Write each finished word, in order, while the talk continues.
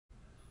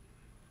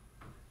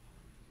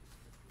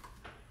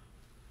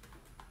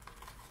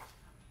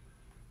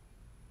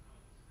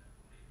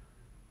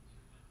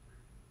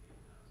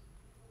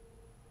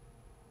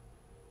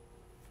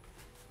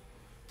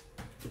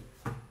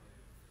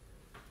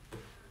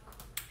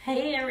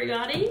Hey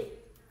everybody,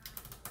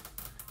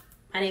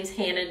 my name's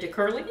Hannah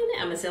DeCurligan.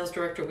 I'm a sales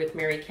director with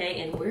Mary Kay,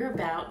 and we're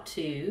about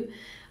to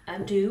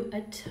do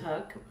a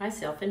tuck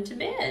myself into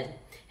bed.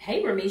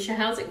 Hey Ramisha,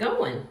 how's it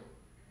going?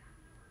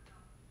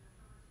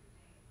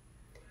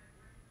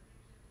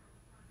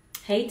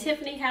 Hey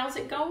Tiffany, how's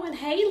it going?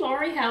 Hey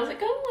Laurie, how's it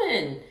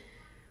going?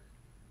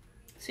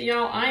 So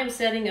y'all, I am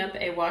setting up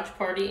a watch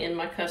party in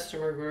my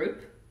customer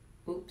group.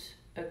 Oops,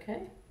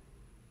 okay.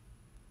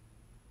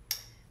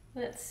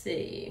 Let's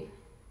see.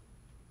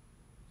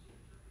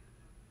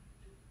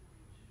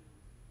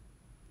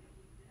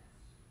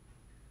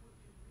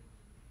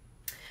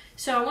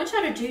 So I want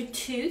y'all to do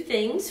two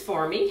things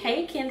for me.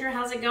 Hey Kendra,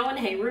 how's it going?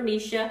 Hey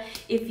Ramisha,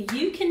 if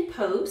you can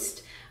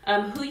post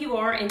who you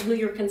are and who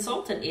your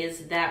consultant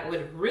is, that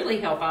would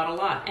really help out a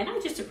lot. And I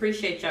just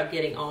appreciate y'all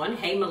getting on.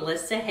 Hey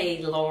Melissa,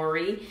 hey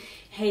Lori,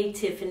 hey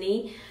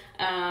Tiffany.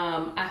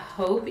 I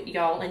hope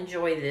y'all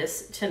enjoy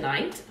this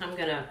tonight. I'm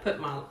gonna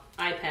put my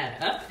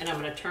iPad up and I'm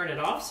gonna turn it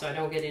off so I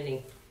don't get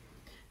any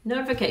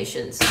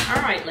notifications.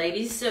 All right,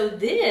 ladies, so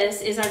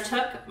this is our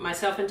tuck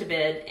myself into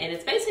bed, and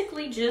it's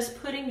basically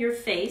just putting your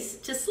face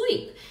to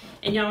sleep.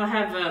 And y'all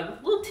have a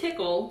little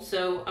tickle,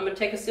 so I'm gonna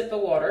take a sip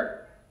of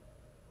water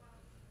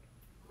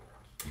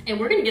and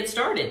we're gonna get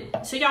started.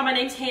 So y'all, my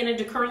name's Hannah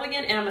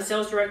DeCurligan and I'm a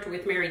sales director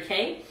with Mary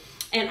Kay,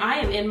 and I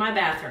am in my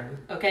bathroom,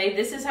 okay?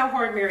 This is how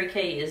hard Mary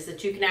Kay is,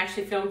 that you can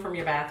actually film from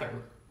your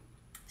bathroom.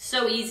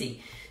 So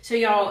easy. So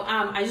y'all,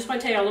 I just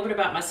wanna tell you a little bit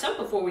about myself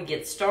before we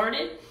get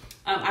started.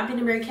 I've been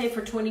in Mary Kay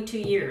for 22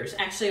 years.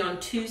 Actually, on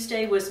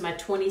Tuesday was my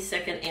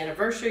 22nd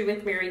anniversary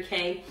with Mary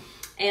Kay,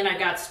 and I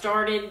got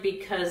started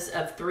because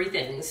of three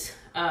things.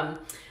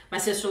 My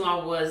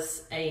sister-in-law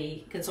was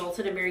a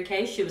consultant at Mary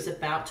Kay. She was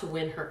about to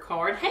win her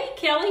card. Hey,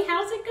 Kelly,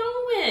 how's it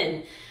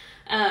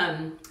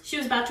going? She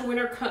was about to win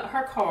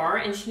her car,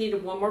 and she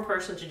needed one more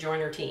person to join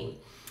her team.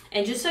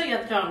 And just so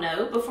y'all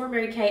know, before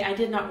Mary Kay, I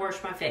did not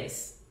wash my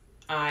face.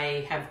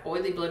 I have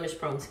oily,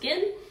 blemish-prone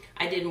skin.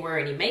 I didn't wear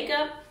any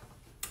makeup.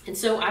 And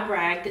so I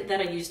bragged that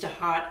I used a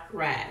hot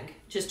rag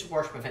just to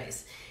wash my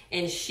face.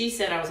 And she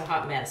said I was a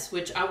hot mess,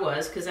 which I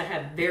was, because I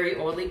have very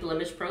oily,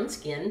 blemish-prone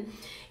skin.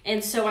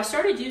 And so I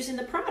started using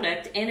the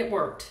product, and it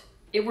worked.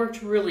 It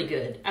worked really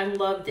good. I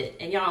loved it.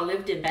 And y'all,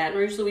 lived in Baton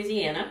Rouge,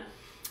 Louisiana.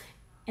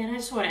 And I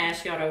just want to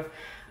ask y'all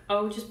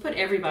to, just put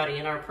everybody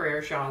in our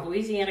prayers, y'all.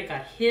 Louisiana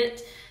got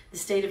hit. The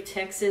state of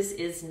Texas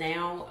is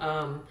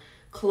now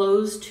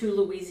closed to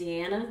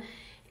Louisiana.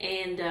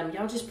 And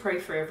y'all just pray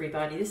for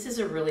everybody. This is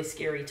a really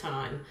scary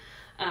time.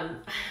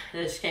 That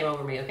just came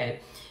over me, okay.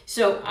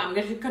 So I'm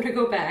gonna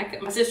go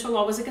back. My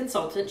sister-in-law was a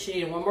consultant. She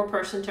needed one more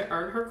person to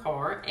earn her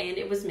car, and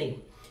it was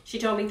me. She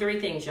told me three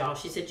things, y'all.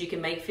 She said, you can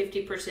make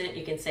 50%,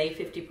 you can save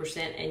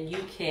 50%, and you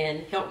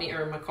can help me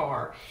earn my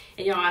car.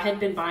 And y'all, I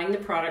had been buying the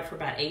product for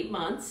about 8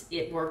 months.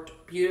 It worked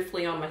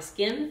beautifully on my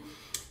skin,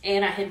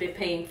 and I had been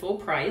paying full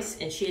price,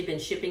 and she had been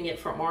shipping it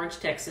from Orange,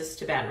 Texas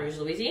to Baton Rouge,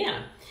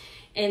 Louisiana.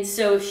 And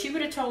so if she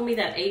would have told me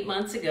that 8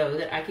 months ago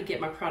that I could get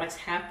my products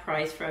half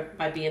price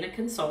by being a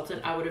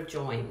consultant, I would have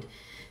joined.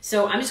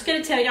 So I'm just going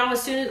to tell y'all,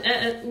 as soon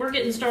as we're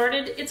getting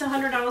started, it's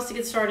 $100 to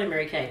get started,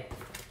 Mary Kay.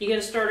 You get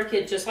a starter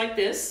kit just like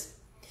this.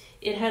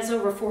 It has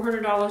over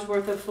 $400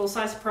 worth of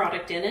full-size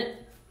product in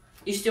it.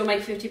 You still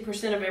make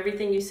 50% of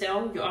everything you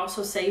sell. You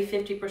also save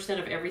 50%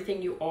 of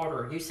everything you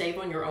order. You save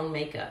on your own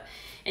makeup.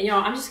 And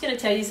y'all, I'm just going to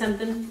tell you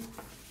something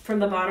from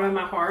the bottom of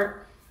my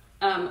heart.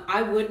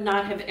 I would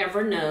not have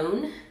ever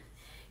known.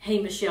 Hey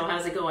Michelle,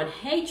 how's it going?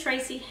 Hey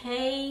Tracy,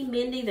 hey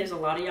Mindy, there's a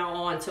lot of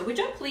y'all on. So would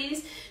y'all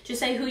please just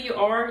say who you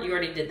are? You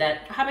already did that.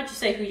 How about you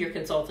say who your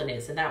consultant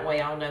is? And that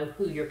way I'll know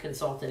who your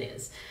consultant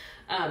is.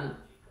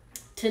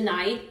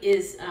 Tonight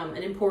is an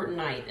important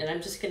night, and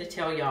I'm just gonna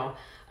tell y'all,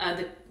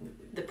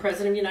 the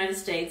President of the United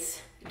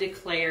States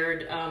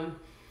declared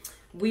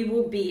we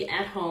will be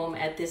at home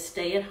at this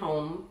stay at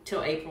home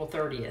till April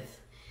 30th.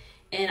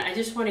 And I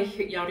just want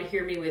y'all to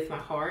hear me with my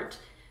heart.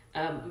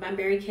 My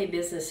Mary Kay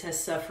business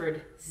has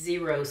suffered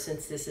zero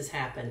since this has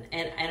happened.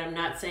 And I'm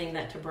not saying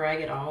that to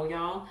brag at all,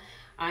 y'all.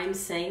 I'm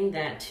saying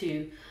that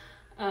to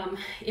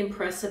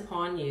impress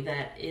upon you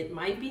that it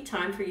might be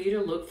time for you to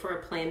look for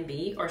a plan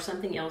B or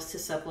something else to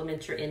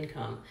supplement your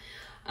income.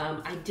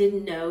 I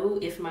didn't know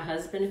if my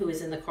husband, who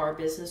is in the car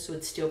business,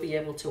 would still be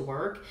able to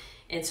work.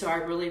 And so I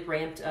really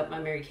ramped up my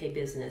Mary Kay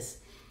business.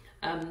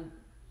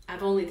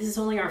 This is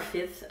only our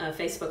 5th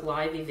Facebook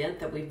Live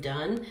event that we've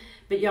done.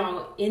 But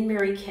y'all, in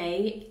Mary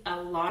Kay, a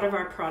lot of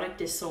our product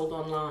is sold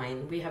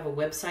online. We have a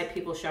website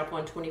people shop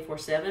on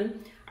 24/7.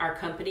 Our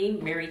company,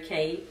 Mary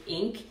Kay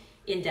Inc.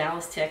 in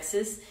Dallas,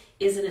 Texas,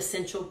 is an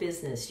essential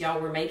business.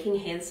 Y'all, we're making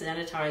hand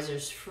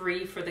sanitizers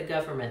free for the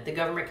government. The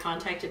government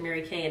contacted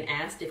Mary Kay and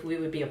asked if we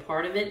would be a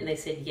part of it, and they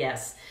said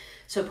yes.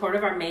 So part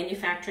of our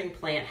manufacturing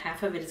plant,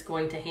 half of it is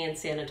going to hand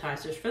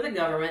sanitizers for the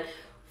government,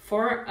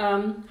 for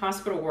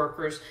hospital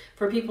workers,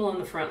 for people on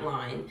the front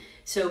line.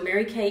 So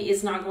Mary Kay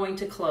is not going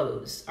to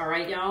close, all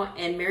right, y'all?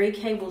 And Mary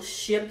Kay will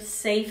ship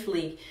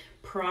safely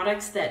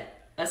products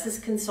that us as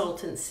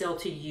consultants sell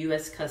to you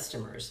as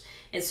customers.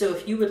 And so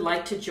if you would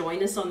like to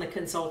join us on the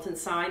consultant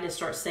side and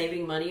start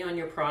saving money on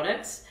your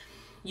products,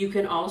 you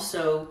can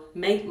also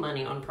make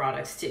money on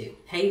products too.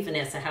 Hey,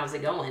 Vanessa, how's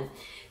it going?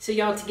 So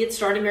y'all, to get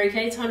started, Mary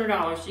Kay, it's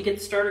 $100. You get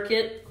the starter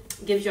kit,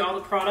 gives you all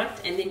the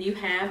product, and then you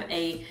have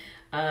a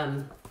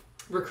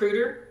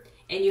recruiter,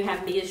 and you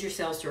have me as your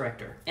sales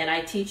director. And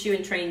I teach you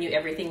and train you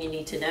everything you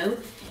need to know.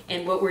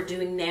 And what we're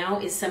doing now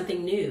is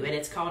something new, and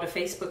it's called a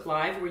Facebook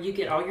Live, where you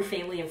get all your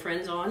family and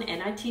friends on,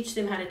 and I teach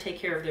them how to take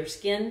care of their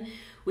skin.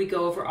 We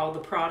go over all the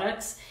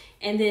products,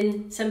 and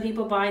then some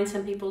people buy and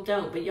some people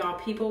don't. But y'all,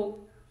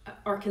 people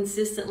are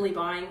consistently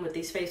buying with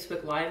these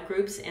Facebook Live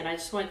groups, and I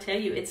just want to tell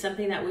you, it's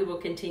something that we will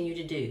continue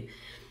to do.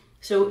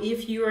 So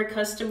if you're a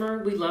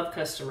customer, we love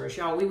customers.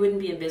 Y'all, we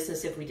wouldn't be in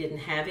business if we didn't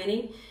have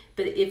any.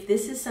 But if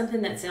this is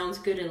something that sounds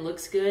good and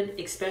looks good,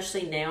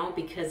 especially now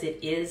because it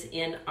is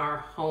in our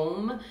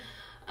home,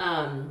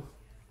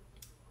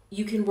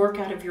 you can work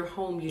out of your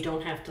home. You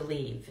don't have to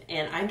leave.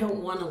 And I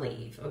don't want to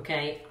leave,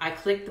 okay? I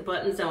click the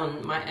buttons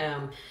on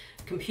my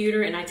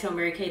computer and I tell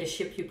Mary Kay to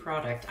ship you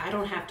product. I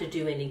don't have to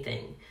do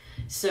anything.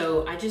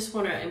 So I just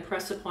want to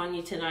impress upon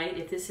you tonight,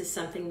 if this is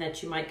something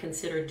that you might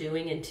consider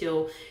doing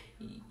until,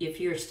 if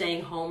you're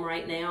staying home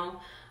right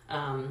now,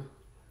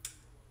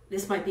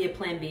 this might be a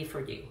plan B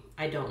for you.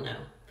 I don't know.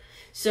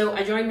 So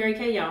I joined Mary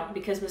Kay, y'all,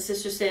 because my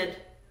sister said,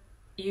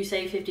 you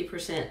save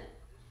 50%.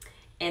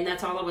 And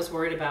that's all I was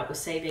worried about, was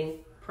saving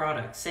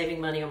products, saving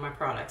money on my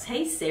products.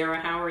 Hey, Sarah,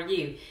 how are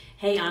you?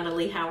 Hey,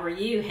 Annalie, how are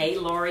you? Hey,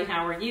 Lori,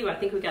 how are you? I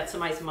think we got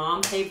somebody's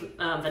mom. Hey,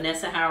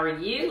 Vanessa, how are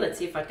you? Let's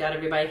see if I've got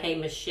everybody. Hey,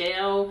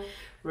 Michelle,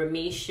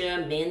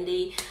 Ramisha,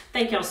 Mindy.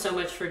 Thank y'all so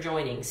much for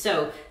joining.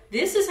 So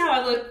this is how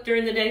I look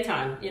during the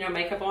daytime. You know,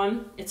 makeup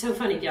on. It's so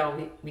funny, y'all.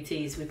 We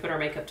tease. We put our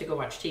makeup to go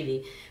watch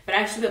TV. But I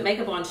actually put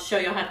makeup on to show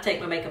y'all how to take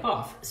my makeup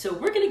off. So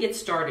we're going to get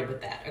started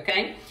with that,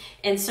 okay?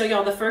 And so,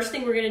 y'all, the first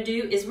thing we're going to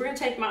do is we're going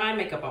to take my eye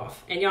makeup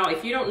off. And, y'all,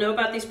 if you don't know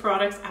about these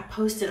products, I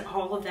posted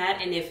all of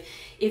that. And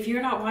if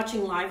you're not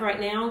watching live right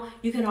now,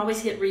 you can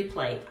always hit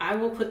replay. I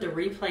will put the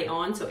replay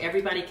on so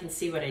everybody can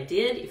see what I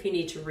did. If you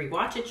need to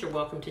rewatch it, you're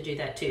welcome to do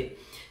that too.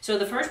 So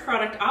the first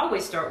product I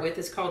always start with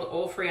is called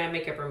Oil-Free Eye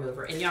Makeup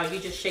Remover. And y'all, you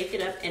just shake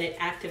it up and it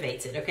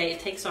activates it, okay? It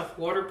takes off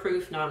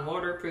waterproof,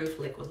 non-waterproof,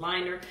 liquid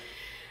liner,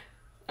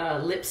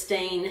 lip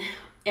stain,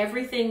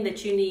 everything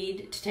that you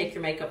need to take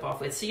your makeup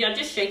off with. So y'all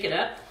just shake it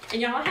up.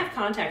 And y'all, I have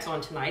contacts on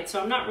tonight, so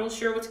I'm not real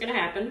sure what's gonna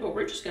happen, but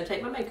we're just gonna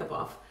take my makeup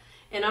off.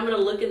 And I'm gonna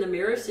look in the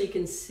mirror so you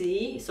can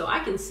see, so I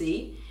can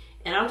see,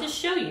 and I'll just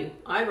show you.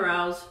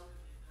 Eyebrows.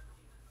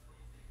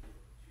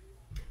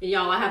 And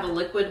y'all, I have a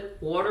liquid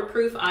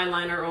waterproof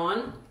eyeliner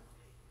on,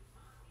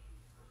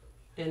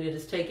 and it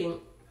is taking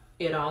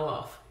it all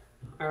off.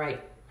 All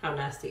right, how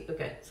nasty.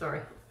 Okay,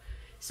 sorry.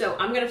 So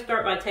I'm gonna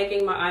start by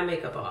taking my eye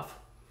makeup off.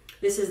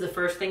 This is the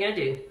first thing I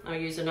do. I'll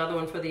use another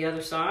one for the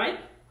other side.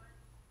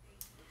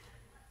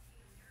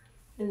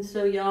 And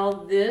so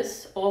y'all,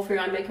 this Oil-Free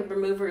Eye Makeup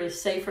Remover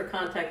is safe for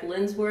contact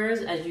lens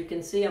wearers. As you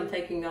can see, I'm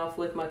taking off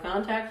with my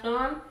contacts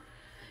on.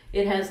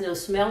 It has no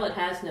smell, it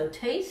has no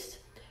taste.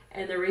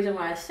 And the reason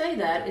why I say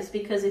that is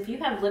because if you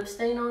have lip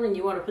stain on and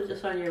you want to put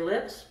this on your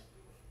lips,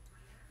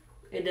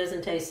 it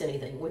doesn't taste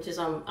anything, which is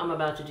I'm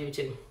about to do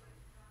too.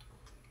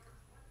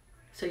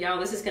 So y'all,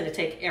 this is going to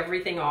take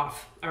everything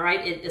off. All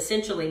right, it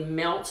essentially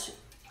melts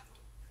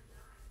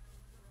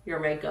your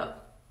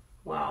makeup.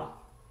 Wow.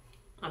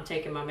 I'm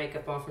taking my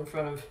makeup off in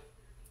front of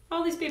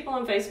all these people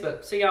on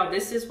Facebook. So y'all,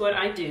 this is what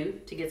I do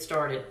to get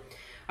started.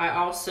 I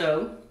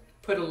also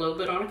put a little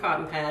bit on a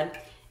cotton pad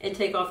and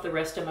take off the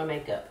rest of my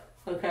makeup,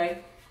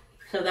 okay?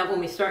 So that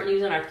when we start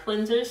using our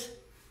cleansers,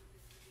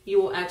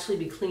 you will actually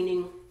be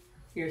cleaning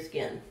your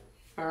skin,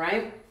 all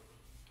right?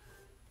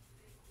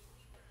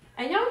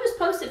 And y'all just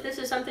post if this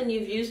is something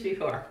you've used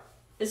before.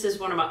 This is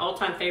one of my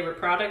all-time favorite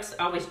products.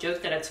 I always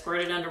joke that I'd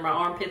squirt it under my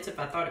armpits if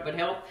I thought it would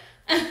help,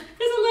 because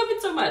I love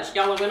it so much.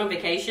 Y'all, I went on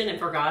vacation and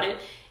forgot it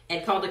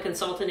and called a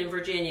consultant in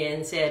Virginia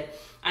and said,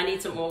 I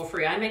need some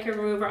oil-free eye makeup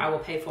remover. I will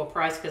pay full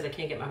price because I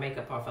can't get my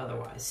makeup off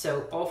otherwise.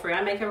 So oil-free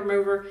eye makeup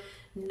remover,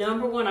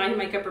 #1 eye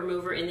makeup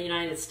remover in the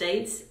United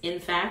States. In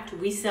fact,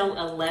 we sell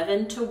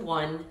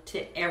 11-to-1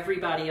 to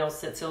everybody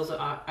else that sells an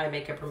eye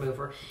makeup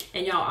remover.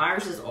 And y'all,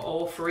 ours is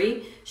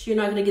oil-free, so you're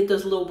not gonna get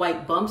those little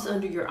white bumps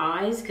under your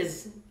eyes,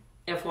 because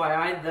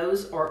FYI,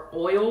 those are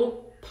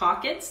oil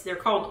pockets. They're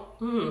called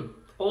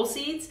oil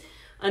seeds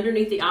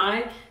underneath the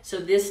eye. So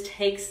this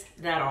takes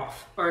that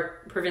off,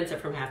 or prevents it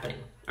from happening.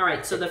 All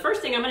right, so the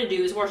first thing I'm gonna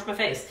do is wash my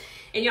face.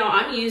 And y'all,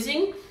 I'm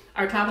using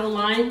our top of the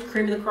line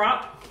Cream of the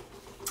Crop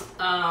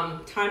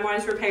Time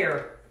Wise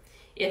Repair.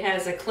 It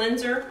has a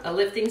cleanser, a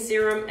lifting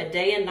serum, a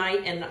day and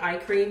night, and an eye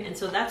cream. And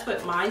so that's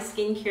what my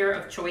skincare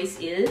of choice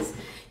is.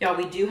 Y'all,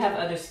 we do have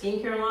other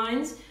skincare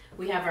lines.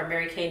 We have our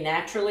Mary Kay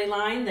Naturally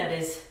line that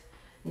is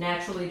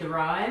naturally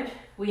derived.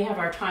 We have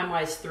our Time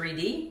Wise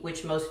 3D,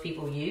 which most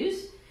people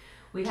use.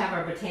 We have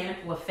our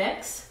Botanical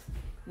Effects,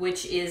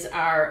 which is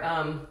our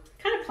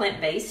kind of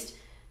plant-based,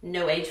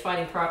 no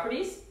age-fighting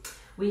properties.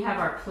 We have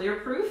our Clear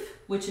Proof,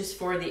 which is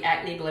for the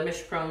acne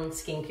blemish prone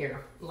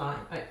skincare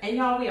line. And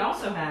y'all, we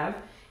also have,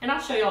 and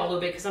I'll show y'all a little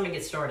bit because I'm gonna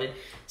get started.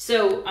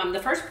 So the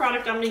first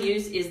product I'm gonna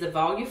use is the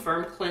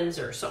Voluferm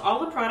Cleanser. So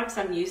all the products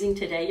I'm using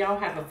today, y'all,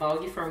 have a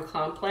Voluferm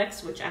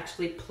complex, which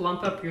actually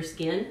plump up your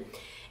skin.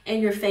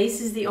 And your face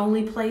is the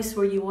only place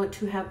where you want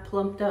to have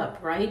plumped up,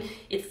 right?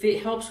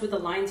 It helps with the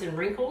lines and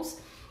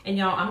wrinkles. And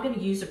y'all, I'm gonna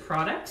use a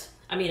product,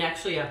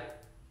 actually a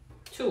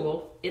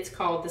tool. It's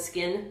called the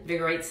Skin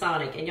Vigorate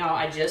Sonic. And y'all,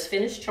 I just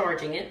finished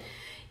charging it.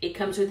 It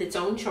comes with its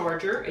own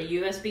charger, a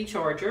USB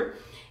charger.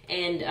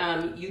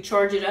 And you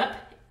charge it up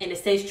and it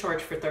stays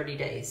charged for 30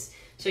 days.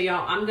 So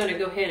y'all, I'm gonna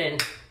go ahead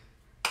and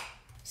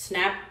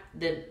snap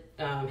the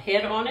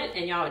head on it.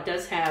 And y'all, it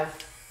does have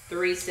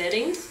 3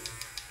 settings,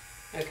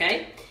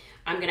 okay?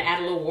 I'm gonna add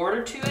a little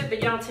water to it,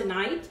 but y'all,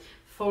 tonight,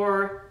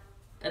 for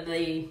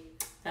the,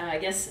 I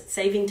guess,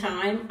 saving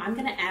time, I'm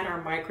gonna add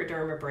our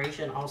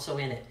microdermabrasion also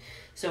in it.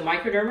 So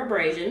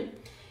microdermabrasion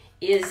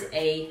is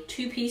a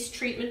 2-piece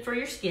treatment for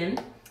your skin.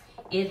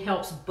 It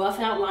helps buff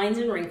out lines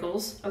and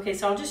wrinkles. Okay,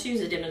 so I'll just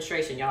use a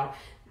demonstration, y'all.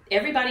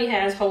 Everybody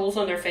has holes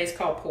on their face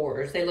called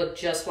pores. They look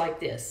just like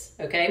this,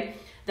 okay?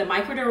 The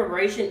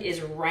microdermabrasion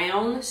is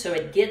round, so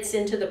it gets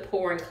into the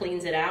pore and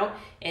cleans it out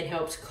and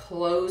helps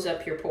close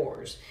up your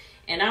pores.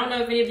 And I don't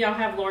know if any of y'all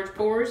have large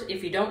pores.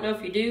 If you don't know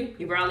if you do,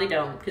 you probably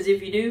don't. Because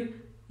if you do,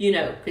 you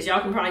know. Because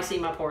y'all can probably see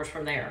my pores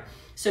from there.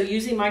 So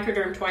using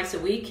Microderm twice a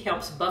week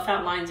helps buff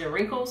out lines and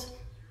wrinkles,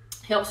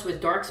 helps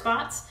with dark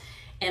spots,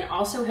 and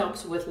also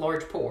helps with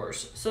large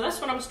pores. So that's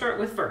what I'm gonna start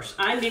with first.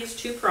 I mixed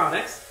 2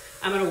 products.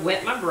 I'm gonna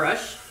wet my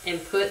brush and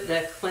put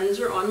the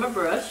cleanser on my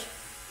brush.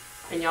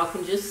 And y'all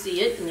can just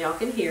see it and y'all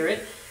can hear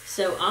it.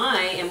 So I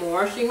am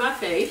washing my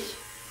face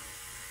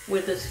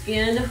with the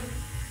Skin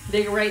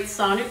Vigorate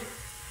Sonic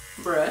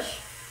brush.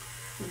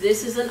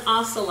 This is an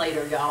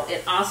oscillator, y'all.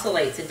 It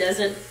oscillates. It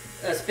doesn't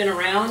spin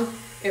around.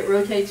 It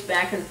rotates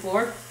back and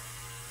forth.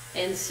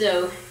 And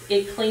so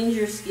it cleans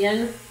your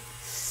skin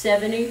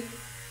 70%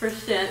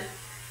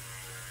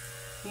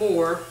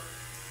 more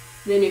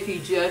than if you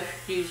just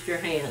used your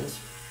hands.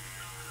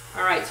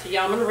 All right, so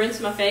y'all, I'm gonna rinse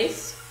my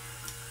face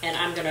and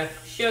I'm gonna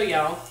show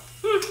y'all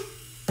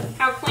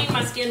how clean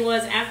my skin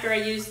was after I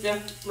used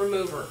the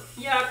remover.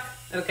 Yuck.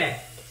 Okay.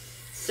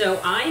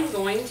 So I'm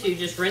going to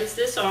just rinse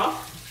this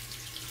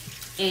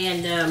off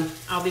and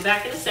I'll be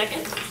back in a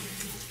second.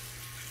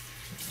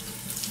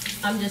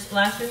 I'm just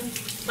splashing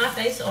my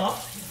face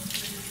off.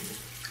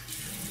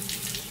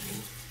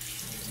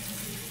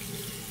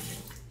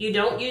 You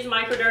don't use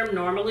Microderm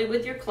normally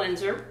with your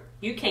cleanser.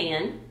 You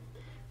can.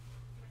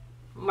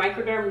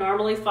 Microderm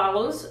normally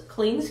follows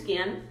clean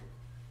skin.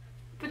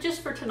 But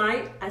just for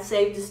tonight, I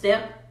saved a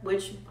step,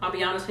 which I'll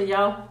be honest with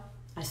y'all,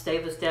 I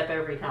save a step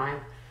every time.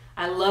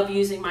 I love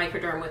using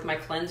Microderm with my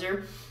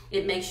cleanser.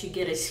 It makes you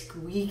get a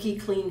squeaky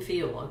clean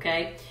feel,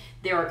 okay?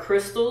 There are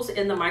crystals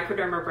in the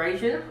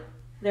microdermabrasion.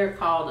 They're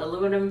called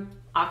aluminum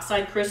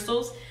oxide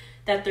crystals.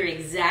 That they're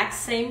exact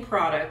same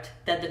product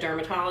that the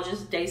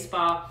dermatologist, day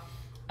spa,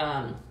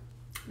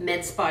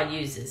 med spa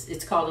uses.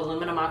 It's called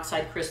aluminum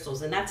oxide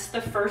crystals, and that's the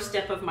first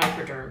step of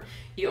Microderm.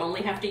 You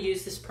only have to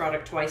use this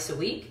product twice a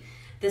week.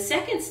 The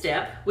second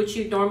step, which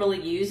you normally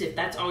use if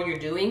that's all you're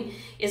doing,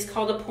 is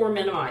called a pore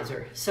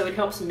minimizer. So it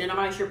helps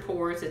minimize your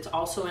pores. It's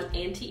also an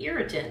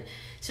anti-irritant.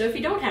 So if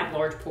you don't have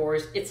large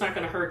pores, it's not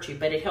gonna hurt you,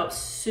 but it helps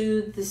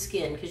soothe the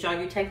skin because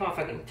y'all, you take off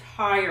an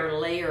entire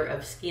layer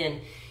of skin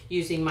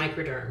using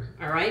Microderm,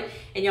 all right?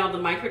 And y'all, the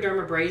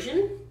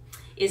Microdermabrasion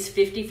is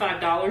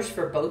 $55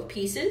 for both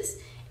pieces,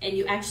 and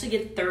you actually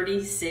get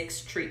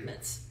 36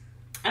 treatments.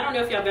 I don't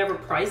know if y'all have ever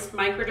priced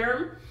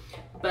Microderm,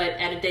 but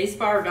at a day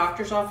spa or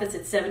doctor's office,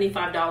 it's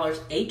 $75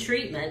 a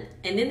treatment,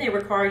 and then they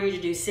require you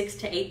to do 6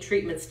 to 8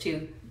 treatments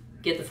to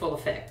get the full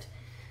effect.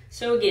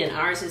 So again,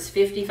 ours is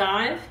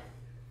 $55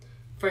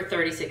 for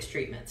 36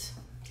 treatments,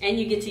 and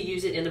you get to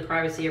use it in the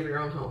privacy of your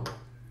own home.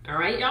 All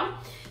right, y'all?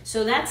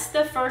 So that's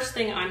the first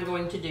thing I'm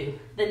going to do.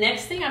 The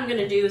next thing I'm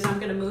gonna do is I'm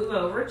gonna move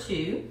over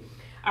to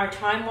our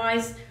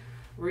Timewise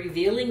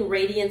Revealing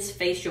Radiance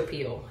Facial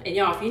Peel. And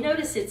y'all, if you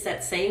notice, it's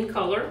that same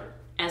color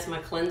as my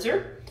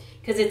cleanser,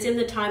 because it's in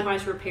the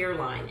Timewise Repair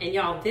line. And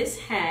y'all, this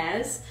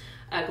has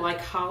a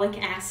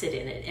glycolic acid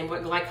in it. And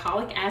what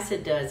glycolic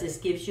acid does is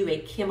gives you a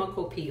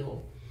chemical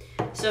peel.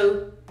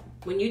 So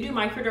when you do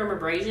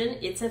microdermabrasion,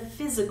 it's a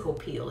physical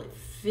peel. It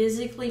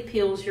physically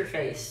peels your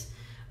face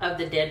of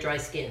the dead, dry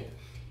skin.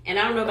 And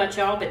I don't know about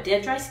y'all, but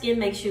dead, dry skin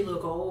makes you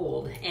look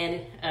old.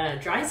 And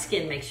dry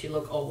skin makes you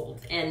look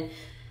old. And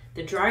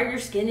the drier your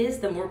skin is,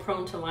 the more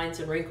prone to lines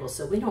and wrinkles.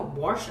 So we don't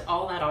wash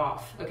all that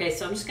off. Okay,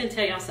 so I'm just gonna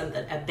tell y'all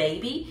something. A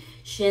baby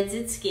sheds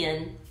its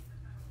skin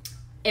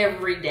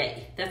every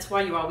day. That's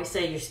why you always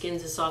say your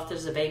skin's as soft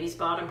as a baby's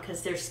bottom,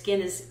 because their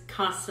skin is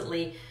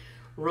constantly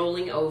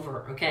rolling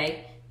over,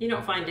 okay? You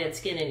don't find dead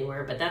skin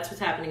anywhere, but that's what's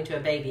happening to a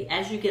baby.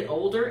 As you get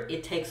older,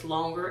 it takes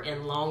longer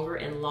and longer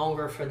and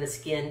longer for the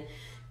skin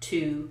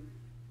to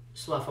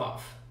slough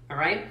off, all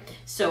right?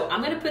 So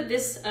I'm gonna put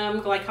this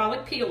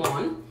glycolic peel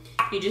on.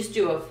 You just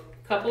do a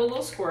couple of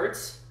little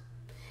squirts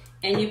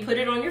and you put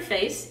it on your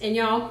face. And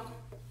y'all,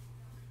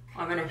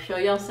 I'm gonna show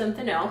y'all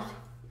something else.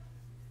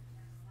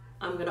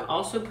 I'm gonna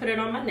also put it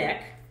on my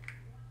neck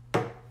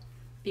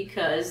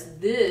because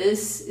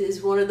this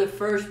is one of the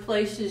first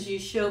places you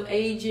show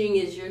aging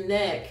is your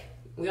neck.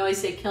 We always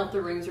say count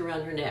the rings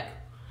around your neck.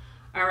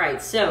 All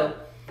right, so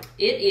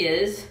it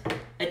is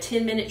a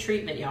 10-minute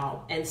treatment,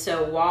 y'all. And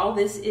so while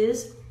this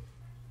is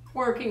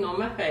working on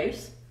my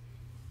face,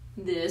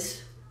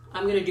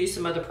 I'm gonna do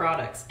some other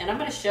products. And I'm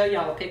gonna show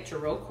y'all a picture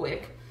real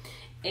quick.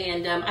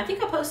 And I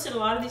think I posted a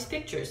lot of these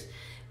pictures.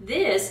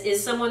 This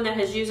is someone that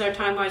has used our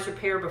Time-Wise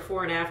Repair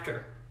before and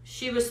after.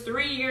 She was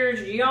 3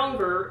 years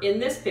younger in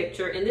this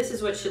picture, and this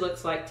is what she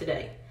looks like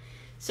today.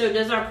 So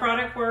does our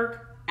product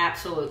work?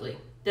 Absolutely.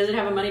 Does it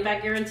have a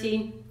money-back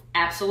guarantee?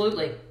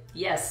 Absolutely,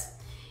 yes.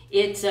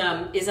 It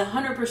is a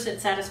 100%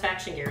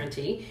 satisfaction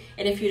guarantee,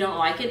 and if you don't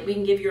like it, we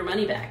can give your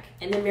money back.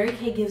 And then Mary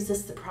Kay gives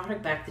us the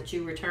product back that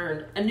you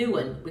returned, a new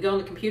one. We go on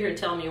the computer and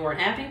tell them you weren't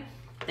happy.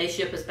 They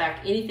ship us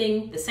back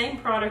anything, the same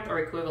product or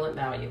equivalent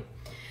value.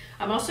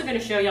 I'm also going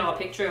to show y'all a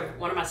picture of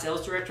one of my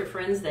sales director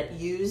friends that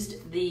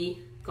used the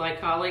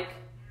glycolic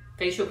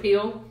facial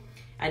peel.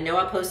 I know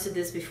I posted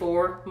this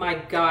before. My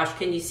gosh,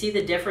 can you see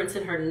the difference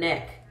in her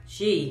neck?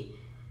 Gee,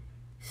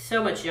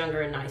 so much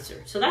younger and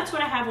nicer. So that's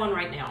what I have on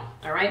right now,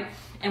 all right?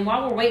 And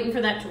while we're waiting for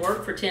that to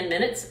work for 10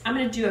 minutes, I'm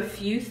gonna do a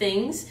few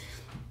things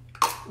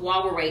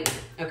while we're waiting,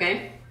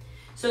 okay?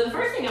 So the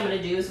first thing I'm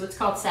gonna do is what's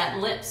called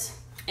satin lips.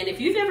 And if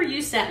you've ever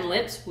used satin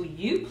lips, will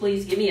you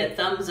please give me a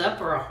thumbs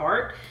up or a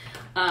heart?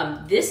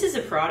 This is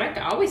a product,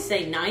 I always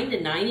say 9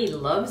 to 90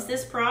 loves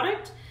this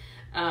product.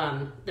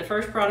 The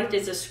first product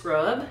is a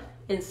scrub.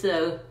 And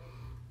so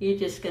you're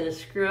just gonna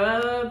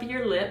scrub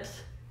your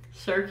lips,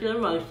 circular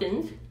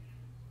motions.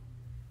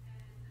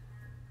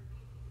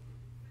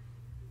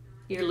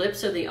 Your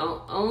lips are the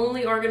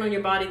only organ on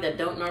your body that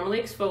don't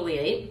normally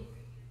exfoliate.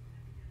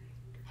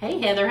 Hey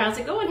Heather, how's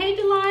it going? Hey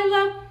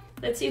Delilah.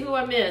 Let's see who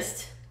I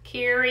missed.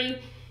 Carrie.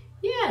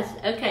 Yes,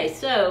 okay,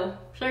 so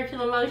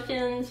circular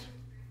motions.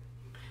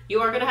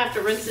 You are gonna have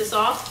to rinse this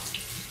off.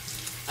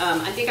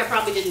 I think I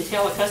probably didn't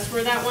tell a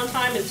customer that one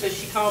time, and so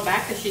she called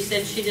back and she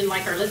said she didn't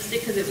like our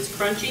lipstick because it was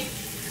crunchy.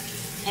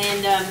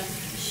 And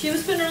she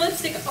was putting her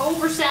lipstick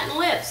over satin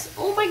lips.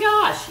 Oh my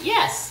gosh,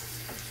 yes.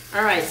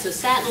 All right, so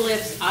satin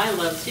lips, I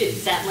love too.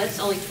 Satin lips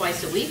only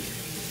twice a week.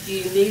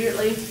 You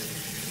immediately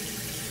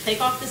take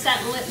off the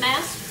satin lip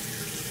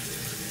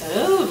mask.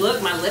 Oh,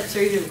 look, my lips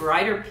are even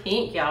brighter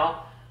pink,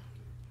 y'all.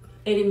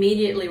 It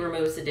immediately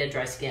removes the dead,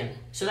 dry skin.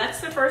 So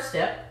that's the first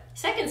step.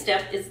 Second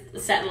step is the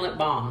satin lip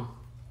balm.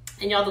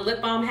 And y'all, the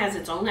lip balm has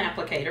its own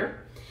applicator.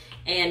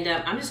 And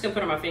I'm just gonna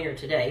put it on my finger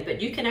today, but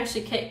you can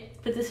actually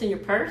put this in your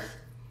purse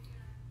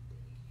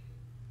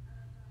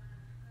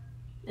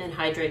and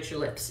hydrate your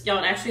lips.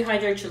 Y'all, it actually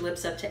hydrates your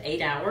lips up to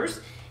 8 hours,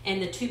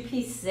 and the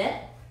 2-piece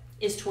set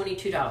is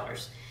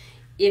 $22.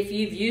 If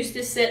you've used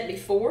this set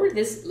before, and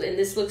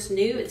this looks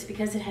new, it's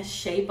because it has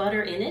shea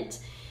butter in it.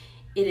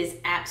 It is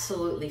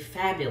absolutely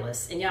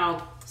fabulous. And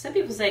y'all, some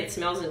people say it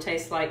smells and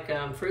tastes like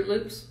Fruit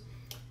Loops.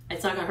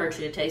 It's not gonna hurt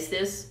you to taste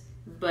this,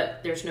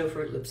 but there's no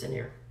Fruit Loops in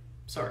here.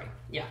 Sorry,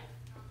 yeah.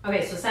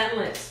 Okay, so satin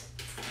lips.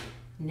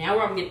 Now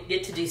we're gonna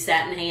get to do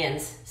satin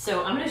hands.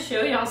 So I'm gonna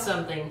show y'all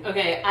something.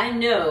 Okay, I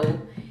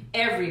know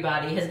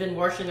everybody has been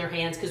washing their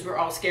hands because we're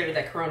all scared of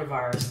that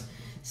coronavirus.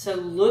 So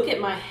look at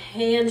my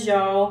hands,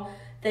 y'all.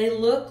 They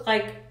look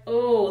like,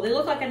 oh, they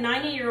look like a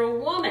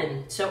 90-year-old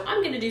woman. So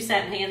I'm gonna do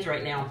satin hands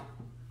right now.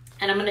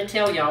 And I'm gonna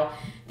tell y'all,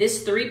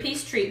 this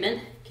 3-piece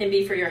treatment can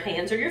be for your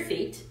hands or your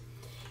feet.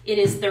 It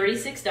is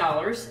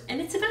 $36, and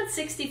it's about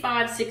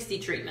 60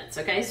 treatments,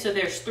 okay? So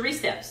there's 3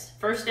 steps.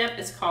 First step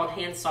is called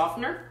hand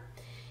softener.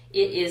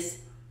 It is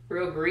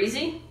real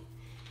greasy.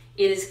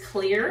 It is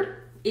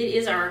clear. It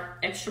is our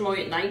extra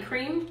emollient night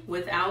cream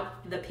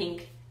without the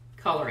pink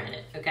color in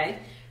it, okay?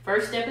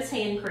 First step is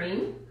hand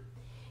cream.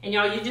 And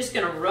y'all, you're just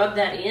gonna rub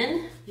that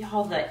in.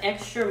 Y'all, the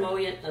extra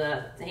emollient,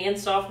 the hand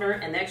softener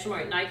and the extra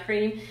emollient night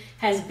cream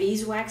has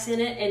beeswax in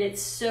it, and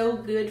it's so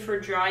good for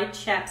dry,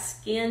 chapped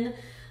skin,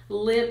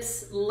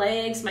 lips,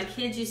 legs. My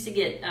kids used to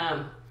get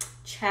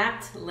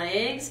chapped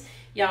legs.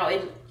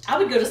 Y'all, I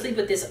would go to sleep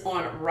with this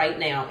on right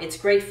now. It's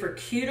great for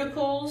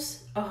cuticles.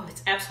 Oh,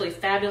 it's absolutely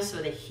fabulous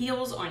for the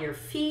heels on your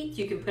feet.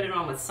 You can put it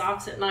on with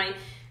socks at night.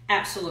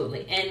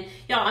 Absolutely. And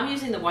y'all, I'm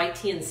using the white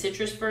tea and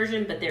citrus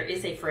version, but there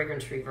is a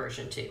fragrance-free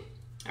version too.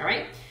 All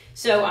right.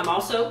 So I'm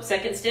also,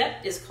 second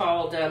step is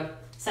called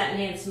Satin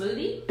Hand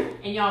Smoothie.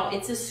 And y'all,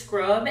 it's a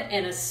scrub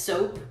and a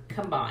soap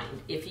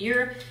combined. If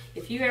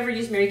you ever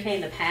used Mary Kay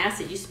in the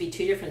past, it used to be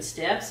 2 different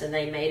steps and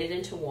they made it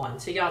into one.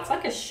 So y'all, it's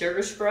like a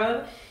sugar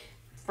scrub.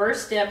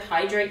 First step,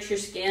 hydrates your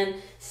skin.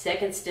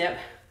 Second step,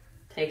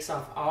 takes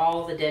off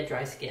all the dead,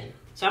 dry skin.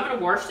 So I'm gonna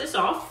wash this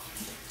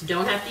off.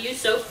 Don't have to use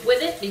soap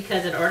with it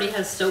because it already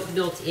has soap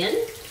built in.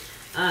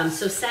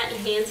 So satin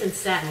hands and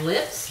satin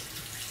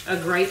lips, a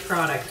great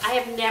product. I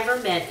have never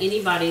met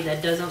anybody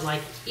that doesn't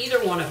like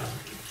either one of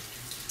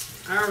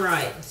them. All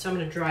right, so I'm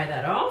gonna dry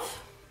that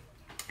off.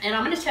 And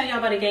I'm gonna tell y'all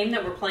about a game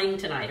that we're playing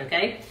tonight,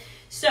 okay?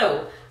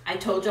 So I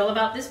told y'all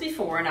about this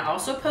before and I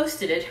also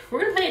posted it.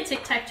 We're gonna play a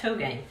tic-tac-toe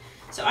game.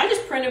 So I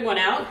just printed one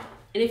out,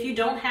 and if you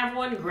don't have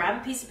one,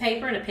 grab a piece of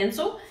paper and a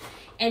pencil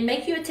and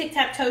make you a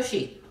tic-tac-toe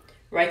sheet.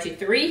 Write you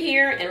 3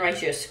 here and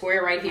write you a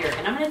square right here.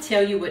 And I'm gonna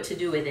tell you what to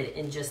do with it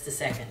in just a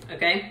second,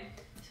 okay?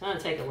 So I'm gonna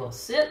take a little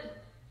sip.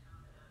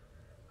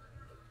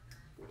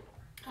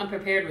 I'm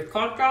prepared with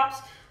cough drops,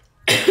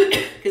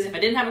 because if I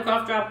didn't have a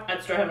cough drop,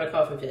 I'd start having a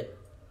coughing fit.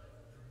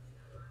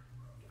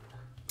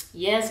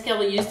 Yes,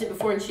 Kelly used it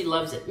before and she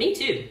loves it. Me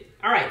too.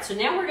 All right, so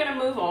now we're gonna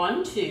move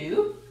on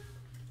to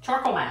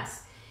charcoal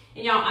mask.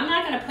 And y'all, I'm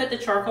not gonna put the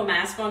charcoal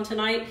mask on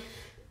tonight,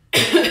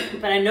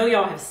 but I know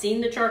y'all have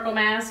seen the charcoal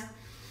mask,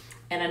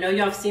 and I know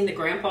y'all have seen the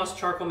grandpa's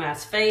charcoal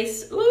mask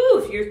face.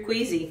 Ooh, if you're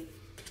queasy.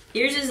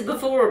 Here's his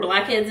before,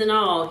 blackheads and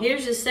all.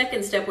 Here's his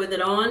second step with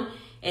it on,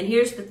 and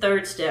here's the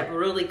third step,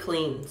 really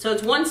clean. So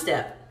it's 1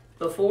 step,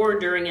 before,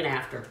 during, and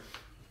after.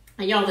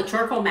 And y'all, the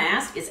charcoal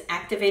mask is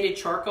activated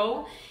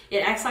charcoal.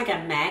 It acts like a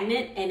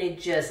magnet, and it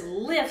just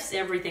lifts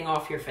everything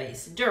off your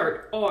face.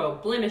 Dirt, oil,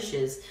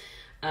 blemishes,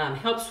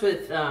 helps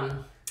with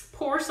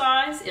pore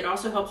size. It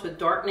also helps with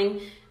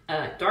darkening,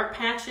 dark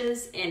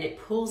patches, and it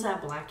pulls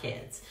out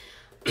blackheads.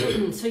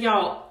 So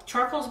y'all,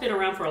 charcoal's been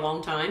around for a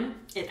long time.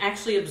 It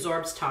actually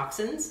absorbs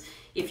toxins.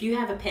 If you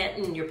have a pet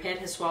and your pet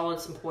has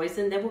swallowed some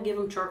poison, then we'll give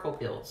them charcoal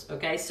pills,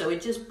 okay? So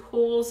it just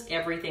pulls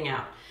everything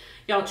out.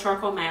 Y'all,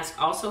 charcoal mask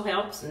also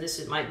helps,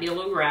 and might be a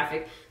little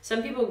graphic.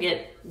 Some people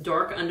get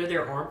dark under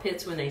their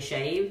armpits when they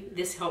shave.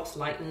 This helps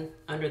lighten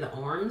under the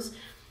arms.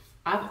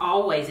 I've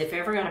always, if I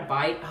ever got a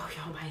bite, oh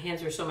y'all, my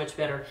hands are so much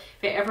better.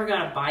 If I ever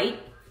got a bite,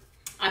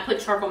 I put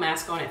charcoal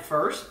mask on it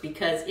first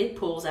because it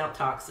pulls out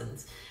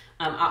toxins.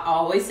 I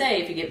always say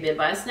if you get bit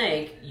by a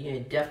snake, you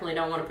definitely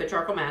don't want to put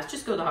charcoal mask.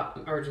 Just go to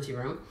the emergency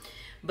room.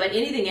 But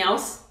anything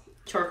else,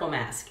 charcoal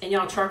mask. And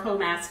y'all, charcoal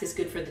mask is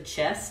good for the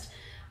chest.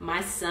 My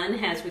son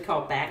has, we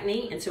call back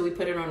knee, and so we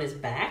put it on his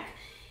back.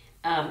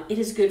 It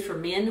is good for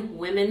men,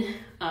 women.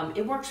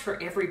 It works for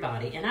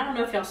everybody. And I don't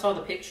know if y'all saw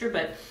the picture,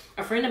 but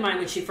a friend of mine,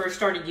 when she first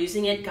started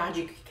using it, God,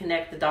 you could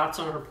connect the dots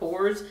on her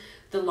pores.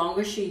 The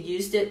longer she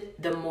used it,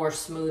 the more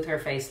smooth her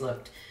face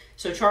looked.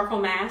 So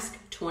charcoal mask,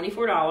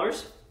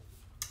 $24.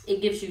 It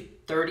gives you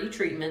 30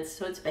 treatments,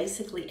 so it's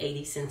basically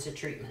 80 cents a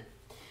treatment.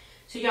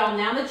 So y'all,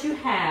 now that you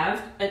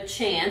have a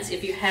chance,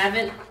 if you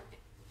haven't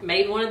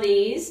made one of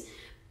these,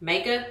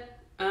 make a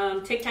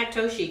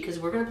tic-tac-toe sheet, because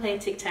we're going to play a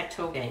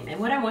tic-tac-toe game. And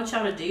what I want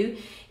y'all to do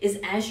is,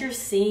 as you're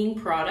seeing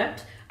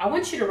product, I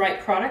want you to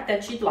write product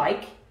that you'd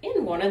like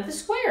in one of the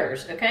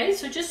squares, okay?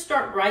 So just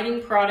start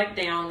writing product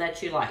down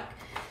that you like.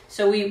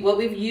 So what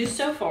we've used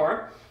so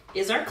far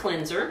is our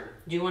cleanser.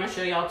 I do want to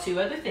show y'all 2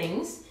 other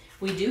things.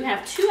 We do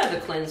have 2 other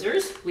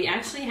cleansers. We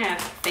actually have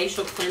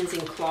facial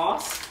cleansing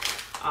cloths.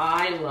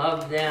 I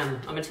love them.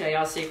 I'm gonna tell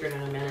y'all a secret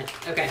in a minute.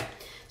 Okay,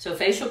 so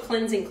facial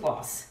cleansing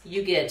cloths.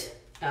 You get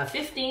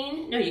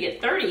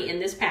 30 in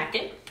this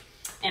packet.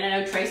 And I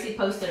know Tracy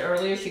posted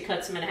earlier, she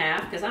cuts them in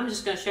half, because I'm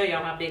just gonna show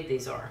y'all how big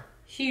these are.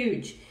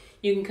 Huge.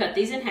 You can cut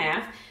these in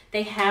half.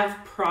 They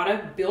have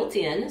product built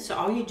in, so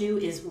all you do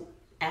is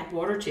add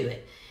water to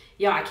it.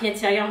 Yeah, I can't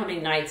tell y'all how many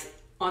nights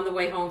on the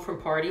way home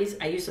from parties,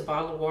 I use a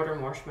bottle of water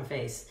and wash my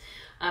face.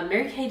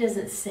 Mary Kay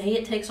doesn't say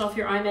it takes off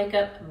your eye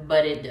makeup,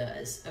 but it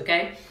does,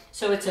 okay?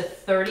 So it's a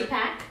 30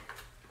 pack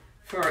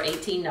for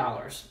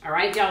 $18. All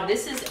right, y'all,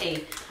 this is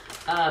a,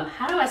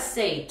 how do I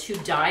say, to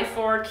die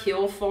for,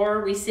 kill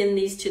for. We send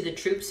these to the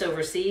troops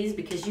overseas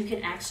because you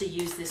can actually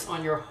use this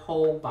on your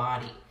whole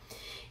body.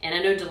 And I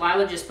know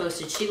Delilah just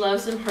posted, she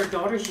loves them. Her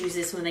daughters use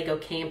this when they go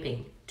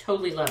camping.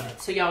 Totally love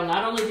it. So y'all,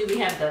 not only do we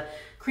have the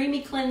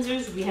creamy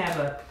cleansers, we have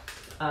a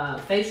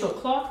facial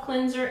cloth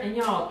cleanser, and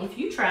y'all, if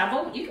you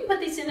travel, you can put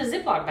these in a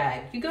Ziploc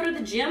bag. You go to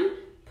the gym,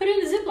 put it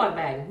in a Ziploc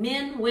bag.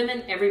 Men,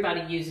 women,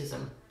 everybody uses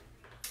them.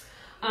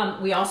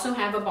 We also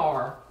have a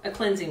bar, a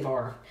cleansing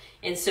bar.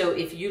 And so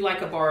if you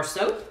like a bar of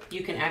soap,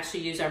 you can actually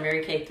use our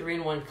Mary Kay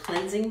 3-in-1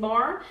 cleansing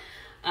bar.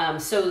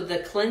 So the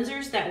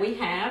cleansers that we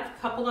have, a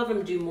couple of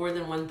them do more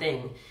than one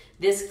thing.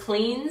 This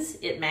cleans,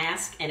 it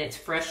masks, and it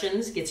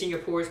freshens, gets in your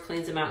pores,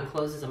 cleans them out, and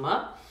closes them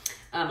up.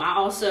 I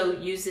also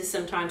use this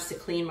sometimes to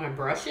clean my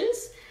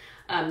brushes.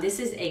 This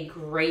is a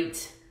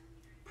great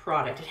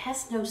product. It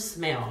has no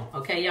smell,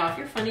 okay, y'all? If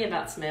you're funny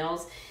about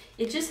smells,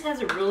 it just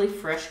has a really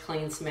fresh,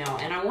 clean smell.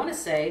 And I want to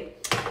say,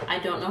 I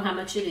don't know how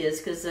much it is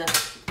because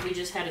we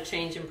just had a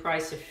change in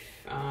price.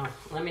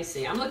 Let me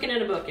see. I'm looking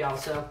at a book, y'all.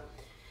 So,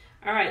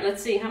 all right,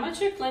 let's see. How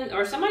much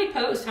or somebody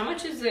post, how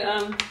much is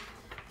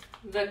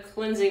the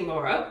cleansing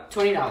bar? Oh,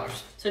 $20.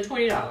 So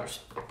 $20.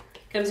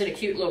 Comes in a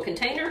cute little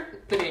container.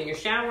 Put it in your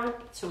shower.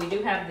 So we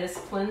do have this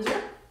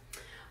cleanser.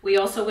 We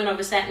also went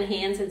over satin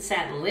hands and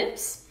satin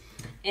lips.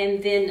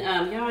 And then,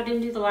 y'all, I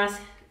didn't do the last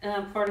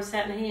part of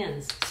satin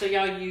hands. So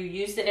y'all, you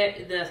use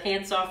the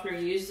hand softener,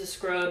 you use the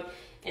scrub,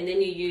 and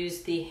then you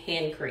use the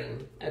hand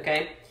cream,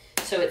 okay?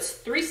 So it's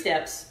 3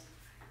 steps,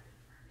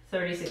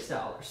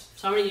 $36.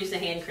 So I'm gonna use the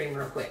hand cream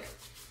real quick.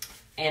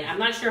 And I'm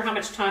not sure how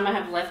much time I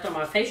have left on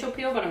my facial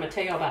peel, but I'm gonna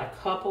tell you about a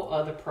couple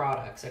other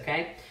products,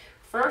 okay?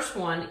 First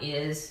one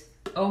is,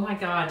 oh my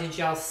God, did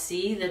y'all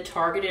see the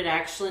Targeted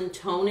Action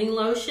Toning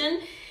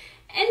Lotion?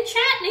 And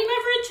Chatney, my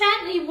friend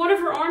Chatney, one of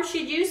her arms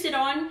she'd used it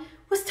on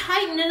was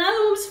tight and another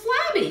one was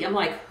flabby. I'm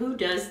like, who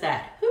does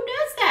that? Who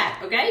does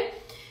that? Okay?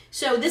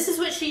 So this is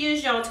what she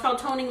used, y'all. It's called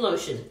toning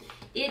lotion.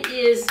 It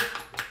is,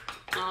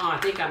 oh, I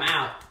think I'm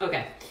out.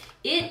 Okay.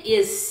 It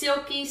is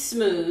silky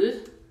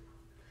smooth.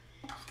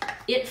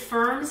 It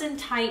firms and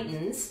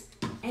tightens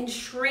and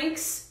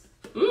shrinks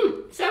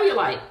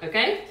cellulite,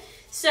 okay?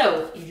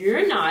 So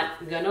you're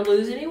not gonna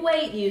lose any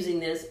weight using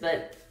this,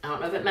 but I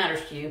don't know if it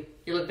matters to you.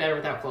 You look better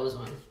without clothes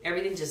on.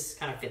 Everything just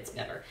kind of fits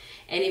better.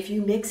 And if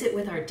you mix it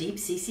with our Deep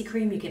CC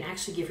cream, you can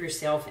actually give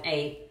yourself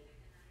a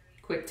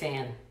quick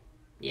tan.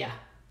 Yeah.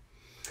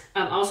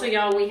 Also,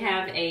 y'all, we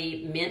have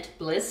a Mint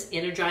Bliss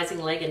Energizing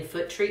Leg and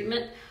Foot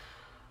Treatment.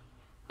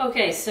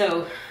 Okay,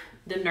 so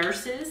the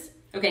nurses,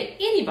 okay,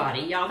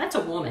 anybody, y'all, that's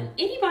a woman.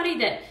 Anybody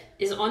that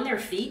is on their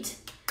feet,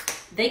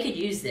 they could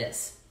use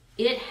this.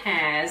 It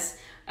has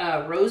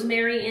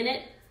rosemary in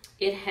it.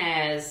 It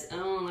has,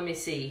 oh, let me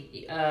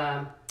see,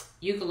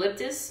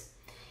 eucalyptus.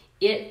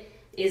 It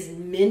is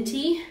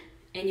minty.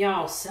 And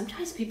y'all,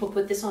 sometimes people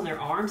put this on their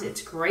arms.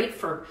 It's great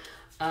for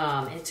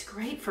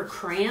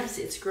cramps.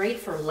 It's great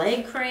for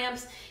leg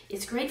cramps.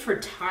 It's great for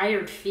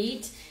tired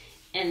feet.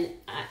 And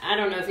I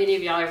don't know if any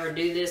of y'all ever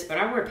do this, but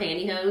I wear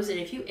pantyhose. And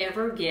if you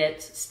ever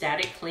get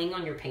static cling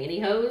on your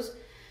pantyhose,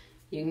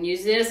 you can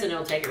use this and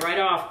it'll take it right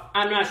off.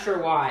 I'm not sure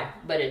why,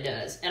 but it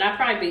does. And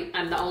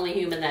I'm the only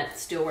human that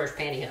still wears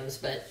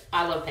pantyhose, but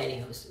I love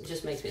pantyhose. It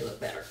just makes me look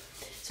better.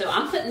 So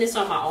I'm putting this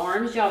on my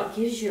arms, y'all. It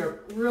gives you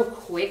a real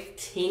quick,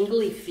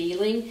 tingly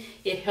feeling.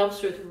 It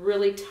helps with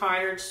really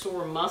tired,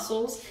 sore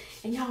muscles.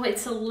 And y'all,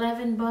 it's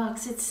 11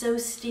 bucks. It's so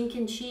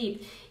stinking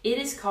cheap. It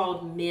is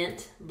called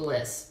Mint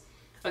Bliss.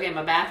 Okay,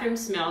 my bathroom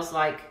smells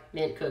like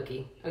mint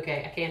cookie.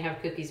 Okay, I can't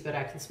have cookies, but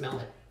I can smell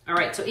it. All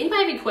right, so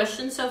anybody have any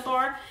questions so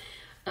far?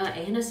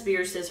 Anna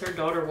Spears says her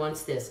daughter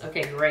wants this.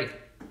 Okay, great.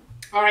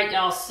 All right,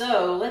 y'all,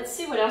 so let's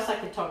see what else I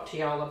can talk to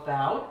y'all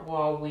about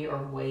while we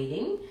are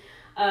waiting.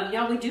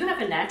 Y'all, we do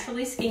have a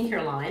Naturally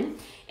skincare line,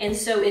 and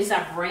so it's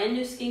our brand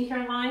new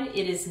skincare line.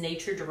 It is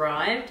nature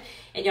derived,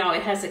 and y'all,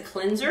 it has a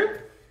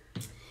cleanser.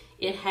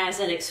 It has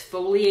an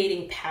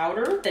exfoliating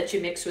powder that you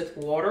mix with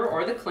water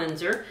or the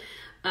cleanser.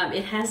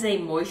 It has a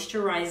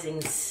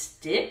moisturizing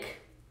stick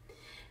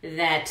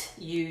that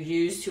you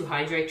use to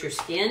hydrate your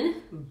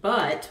skin.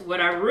 But what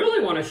I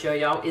really want to show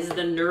y'all is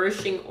the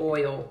nourishing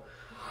oil.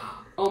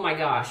 Oh my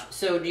gosh.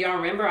 So do y'all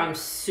remember I'm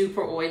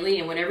super oily?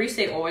 And whenever you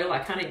say oil,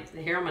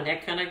 the hair on my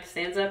neck kind of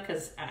stands up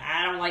because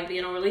I don't like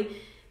being oily.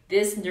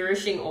 This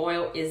nourishing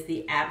oil is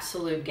the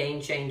absolute game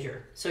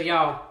changer. So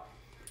y'all,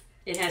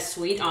 it has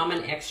sweet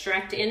almond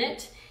extract in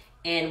it.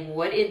 And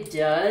what it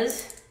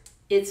does,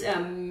 it's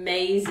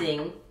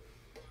amazing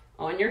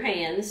on your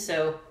hands.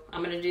 So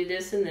I'm going to do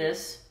this and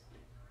this.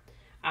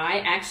 I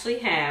actually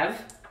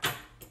have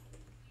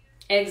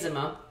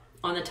eczema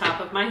on the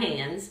top of my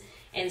hands,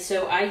 and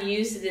so I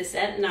use this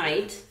at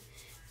night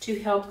to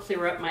help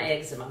clear up my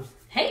eczema.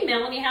 Hey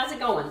Melanie, how's it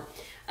going?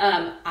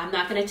 I'm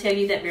not going to tell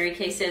you that Mary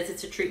Kay says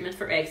it's a treatment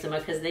for eczema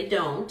because they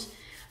don't,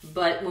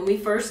 but when we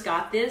first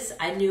got this,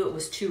 I knew it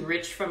was too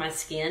rich for my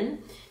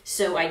skin,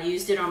 so I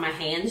used it on my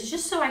hands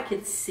just so I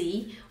could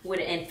see what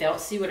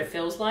it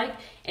feels like.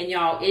 And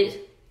y'all,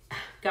 it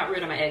got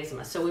rid of my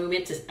eczema. So when we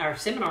went to our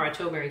seminar, I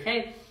told Mary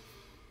Kay,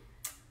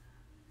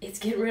 it's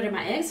getting rid of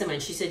my eczema.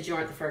 And she said, you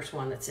aren't the first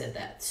one that said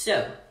that.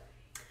 So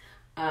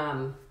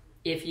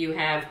if you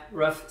have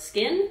rough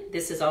skin,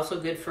 this is also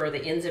good for the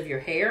ends of your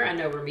hair. I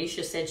know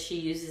Ramisha said she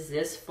uses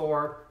this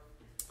for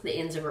the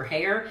ends of her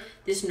hair.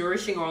 This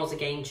nourishing oil is a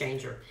game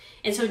changer.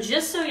 And so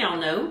just so y'all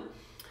know,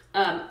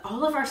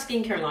 all of our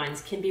skincare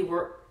lines can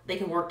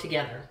work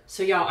together.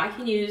 So y'all, I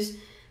can use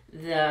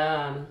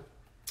the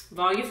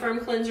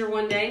Voluform cleanser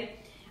one day.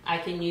 I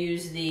can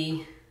use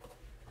the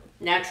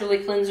Naturally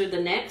cleanser the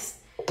next.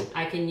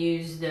 I can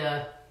use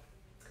the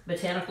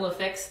Botanical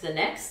Effects the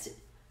next.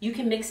 You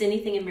can mix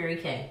anything in Mary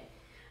Kay.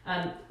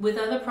 With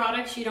other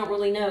products, you don't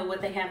really know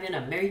what they have in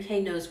them. Mary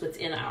Kay knows what's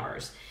in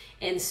ours.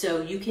 And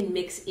so you can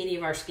mix any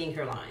of our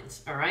skincare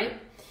lines, all right?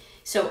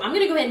 So I'm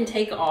gonna go ahead and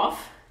take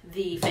off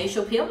the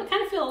facial peel. I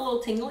kind of feel a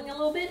little tingling a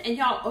little bit. And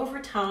y'all, over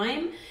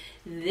time,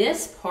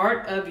 this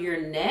part of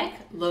your neck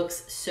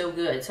looks so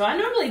good. So I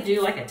normally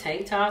do like a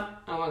tank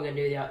top. I'm gonna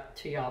do that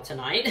to y'all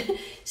tonight.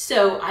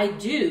 So I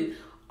do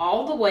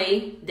all the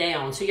way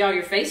down. So y'all,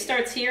 your face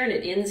starts here and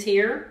it ends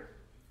here,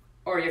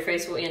 or your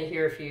face will end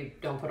here if you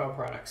don't put on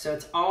product. So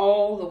it's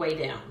all the way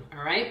down,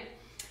 all right?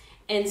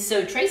 And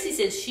so Tracy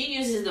says she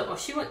uses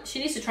she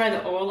needs to try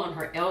the oil on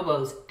her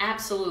elbows.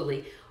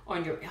 Absolutely.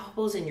 On your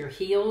elbows and your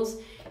heels.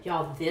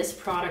 Y'all, this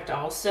product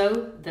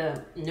also,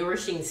 the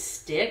Nourishing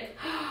Stick.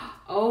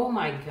 Oh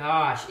my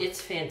gosh, it's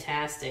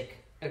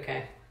fantastic.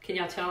 Okay, can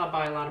y'all tell I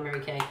buy a lot of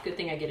Mary Kay? Good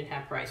thing I get it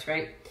half price,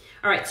 right?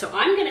 All right, so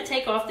I'm gonna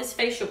take off this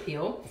facial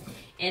peel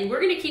and we're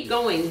gonna keep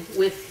going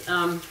with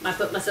I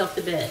put myself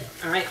to bed,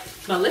 all right?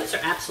 My lips are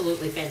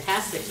absolutely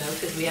fantastic though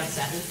because we have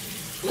satin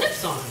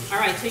lips on them. All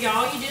right, so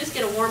y'all, you just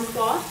get a warm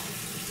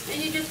cloth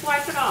and you just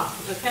wipe it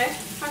off, okay?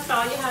 That's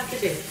all you have to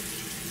do.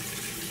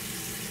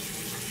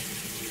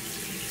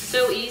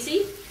 So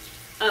easy.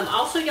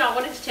 Also, y'all,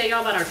 wanted to tell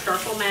y'all about our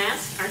charcoal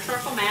mask. Our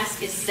charcoal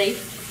mask is safe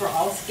for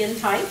all skin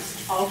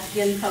types, all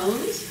skin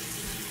tones,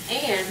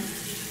 and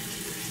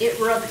it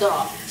rubs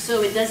off.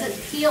 So it doesn't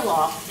peel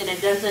off and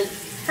it doesn't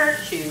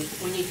hurt you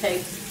when you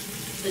take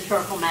the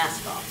charcoal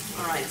mask off.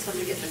 All right, so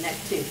let me get the neck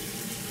too.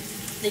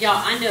 Now,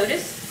 y'all, I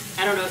noticed,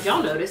 I don't know if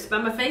y'all noticed,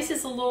 but my face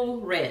is a little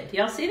red.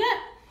 Y'all see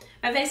that?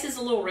 My face is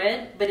a little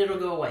red, but it'll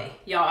go away.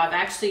 Y'all, I've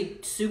actually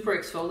super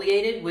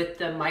exfoliated with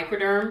the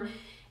Microderm,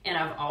 and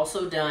I've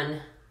also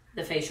done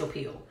the facial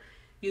peel.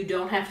 You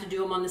don't have to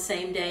do them on the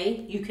same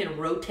day. You can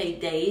rotate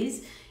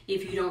days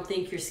if you don't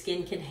think your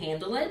skin can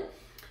handle it.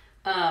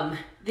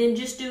 Then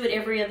just do it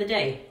every other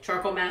day.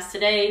 Charcoal mask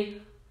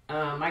today,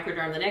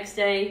 Microderm the next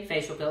day,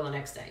 facial peel the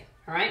next day.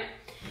 All right?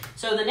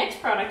 So the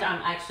next product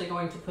I'm actually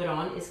going to put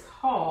on is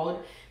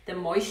called the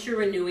Moisture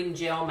Renewing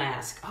Gel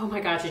Mask. Oh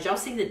my gosh, did y'all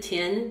see the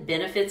 10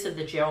 benefits of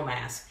the gel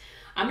mask?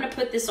 I'm gonna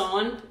put this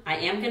on. I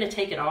am gonna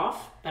take it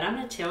off, but I'm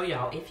gonna tell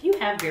y'all, if you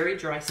have very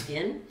dry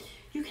skin,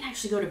 you can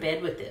actually go to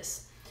bed with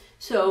this.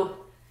 So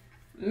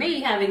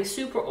me having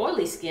super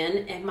oily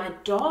skin and my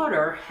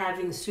daughter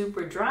having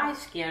super dry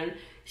skin,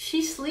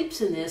 she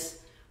sleeps in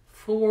this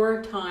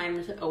 4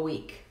 times a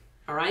week,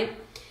 all right?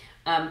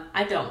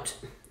 I don't.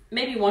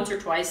 Maybe once or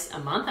twice a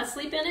month I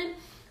sleep in it,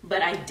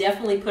 but I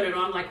definitely put it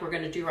on like we're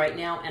gonna do right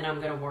now, and I'm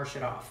gonna wash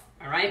it off,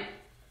 all right?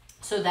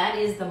 So that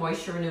is the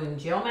Moisture Renewing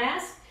Gel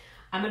Mask.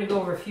 I'm gonna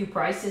go over a few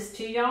prices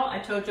to y'all. I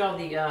told y'all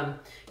the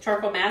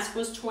charcoal mask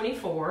was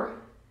 $24.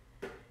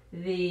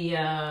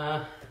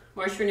 The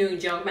Moisture Renewing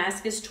Gel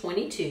Mask is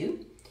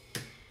 $22.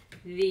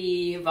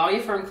 The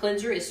Voluform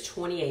Cleanser is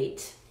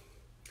 $28.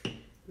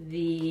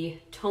 The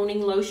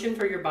Toning Lotion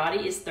for your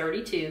body is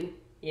 $32.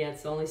 Yeah,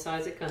 it's the only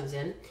size it comes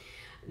in.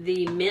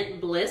 The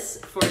Mint Bliss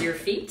for your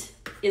feet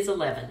is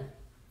 $11.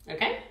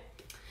 Okay?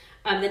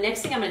 The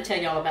next thing I'm going to tell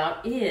y'all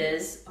about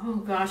is, oh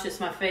gosh, it's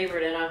my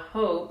favorite, and I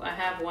hope I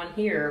have one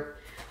here.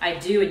 I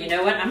do, and you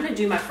know what? I'm going to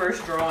do my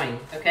first drawing.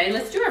 Okay,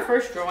 let's do our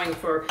first drawing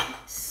for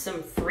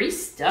some free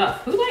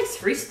stuff. Who likes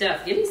free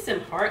stuff? Give me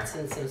some hearts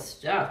and some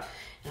stuff.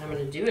 And I'm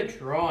going to do a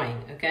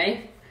drawing,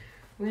 okay?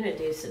 I'm going to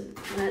do some,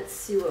 let's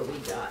see what we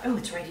got. Oh,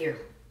 it's right here.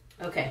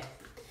 Okay.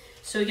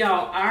 So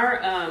y'all,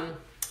 our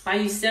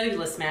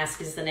Biocellulose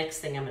mask is the next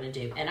thing I'm going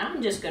to do. And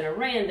I'm just going to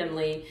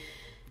randomly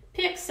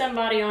pick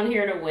somebody on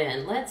here to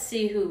win. Let's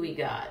see who we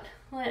got.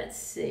 Let's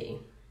see.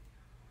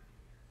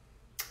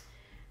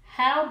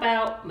 How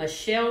about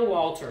Michelle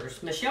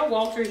Walters? Michelle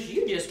Walters,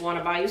 you just won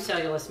a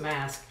Biocellulose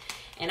mask.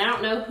 And I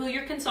don't know who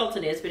your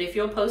consultant is, but if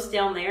you'll post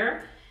down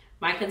there,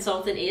 my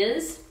consultant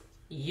is,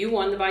 you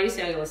won the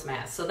Biocellulose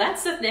mask. So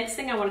that's the next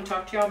thing I want to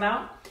talk to y'all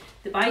about.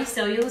 The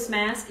Biocellulose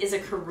mask is a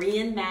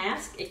Korean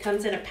mask. It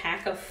comes in a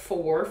pack of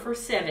 4 for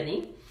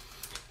 $70.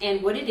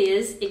 And what it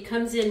is, it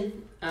comes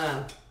in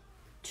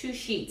 2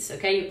 sheets,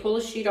 okay? You pull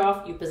a sheet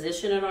off, you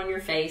position it on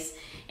your face,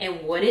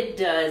 and what it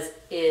does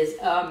is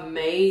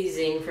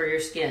amazing for your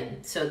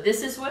skin. So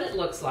this is what it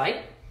looks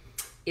like.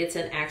 It's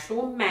an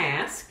actual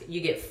mask.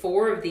 You get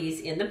 4 of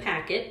these in the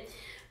packet.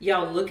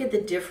 Y'all, look at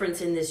the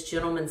difference in this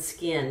gentleman's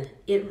skin.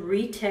 It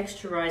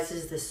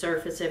retexturizes the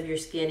surface of your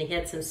skin. He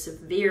had some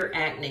severe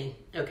acne,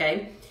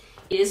 okay?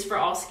 It is for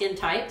all skin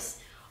types,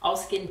 all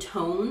skin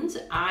tones.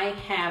 I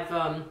have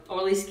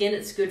oily skin.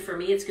 It's good for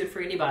me. It's good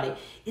for anybody.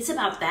 It's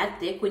about that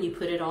thick when you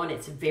put it on.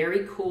 It's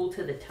very cool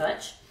to the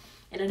touch.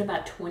 And in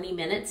about 20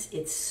 minutes,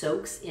 it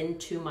soaks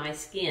into my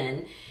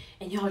skin.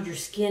 And y'all, your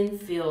skin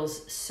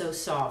feels so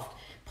soft.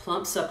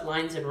 Plumps up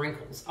lines and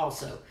wrinkles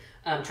also.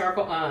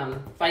 Charcoal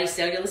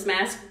Biocellulose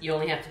mask, you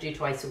only have to do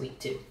twice a week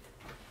too.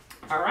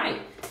 All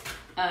right,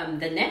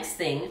 the next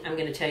thing I'm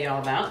going to tell you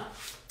all about,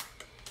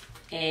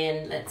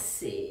 and let's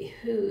see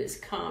who is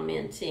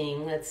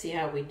commenting. Let's see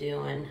how we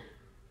doing.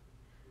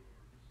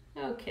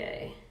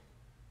 Okay.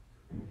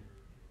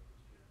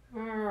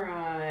 All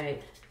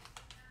right.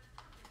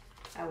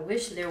 I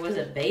wish there was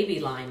a baby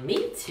line.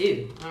 Me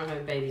too. I don't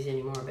have babies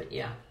anymore, but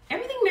yeah.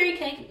 Everything Mary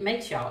Kay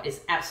makes, y'all,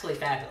 is absolutely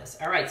fabulous.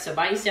 All right, so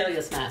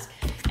Biocellulose mask.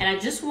 And I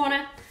just want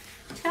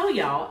to tell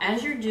y'all,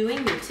 as you're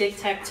doing your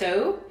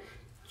tic-tac-toe,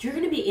 you're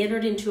going to be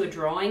entered into a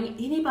drawing.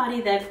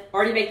 Anybody that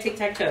already made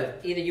tic-tac-toe,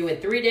 either you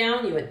went 3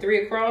 down, you went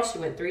 3 across,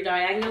 you went 3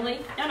 diagonally.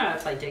 Y'all know how to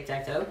play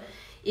tic-tac-toe.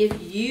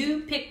 If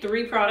you pick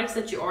 3 products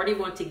that you already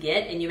want to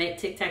get and you make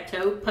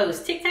tic-tac-toe,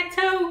 post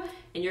tic-tac-toe,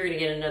 and you're going to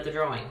get another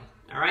drawing.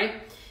 All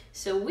right?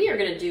 So we are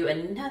going to do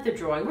another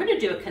drawing. We're going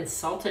to do a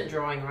consultant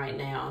drawing right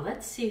now.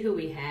 Let's see who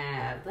we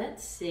have.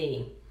 Let's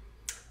see.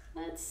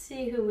 Let's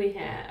see who we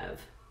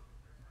have.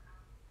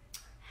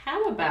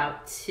 How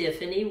about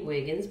Tiffany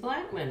Wiggins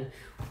Blackman?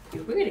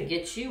 We're going to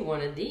get you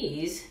one of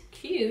these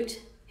cute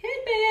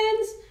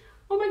headbands.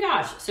 Oh my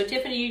gosh. So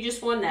Tiffany, you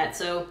just won that.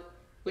 So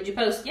would you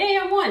post? Yay,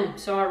 I won.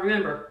 So I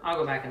remember. I'll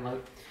go back and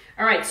look.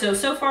 All right. So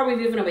far we've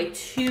given away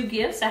 2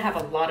 gifts. I have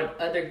a lot of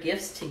other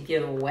gifts to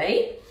give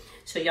away.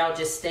 So y'all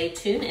just stay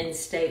tuned and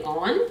stay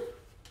on.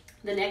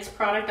 The next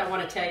product I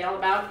want to tell y'all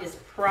about is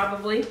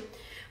probably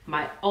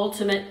my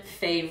ultimate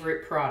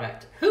favorite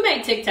product. Who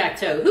made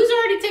tic-tac-toe? Who's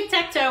already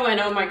tic-tac-toe? And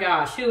oh my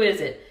gosh, who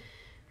is it?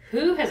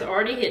 Who has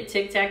already hit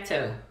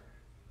tic-tac-toe?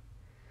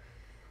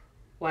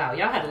 Wow,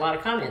 y'all had a lot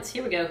of comments.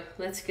 Here we go.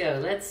 Let's go.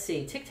 Let's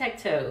see.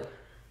 Tic-tac-toe.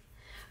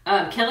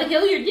 Kelly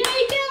Hilliard. Yay,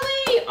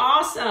 Kelly!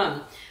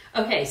 Awesome.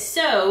 Okay,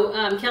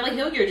 so Kelly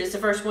Hilliard is the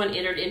first one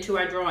entered into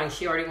our drawing.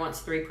 She already wants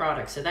 3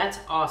 products, so that's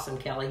awesome,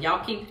 Kelly.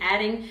 Y'all keep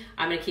adding.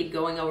 I'm going to keep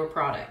going over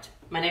product.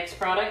 My next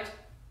product,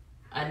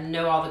 I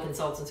know all the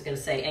consultants are going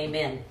to say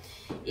amen,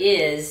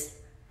 is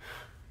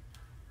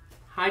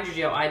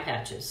hydrogel eye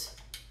patches.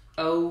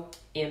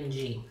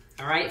 OMG.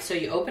 All right, so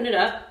you open it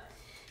up.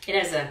 It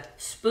has a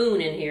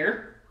spoon in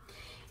here.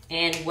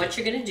 And what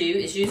you're going to do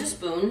is use a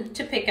spoon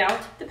to pick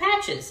out the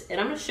patches. And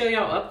I'm going to show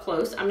y'all up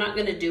close. I'm not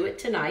going to do it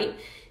tonight.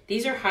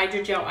 These are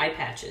hydrogel eye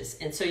patches.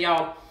 And so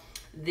y'all,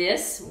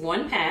 this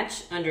one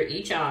patch under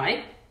each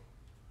eye,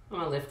 I'm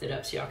going to lift it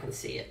up so y'all can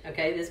see it.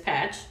 Okay, this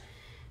patch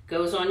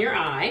goes on your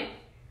eye.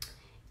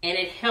 And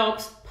it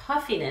helps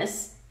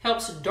puffiness,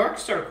 helps dark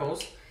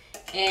circles,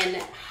 and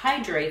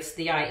hydrates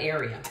the eye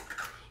area.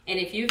 And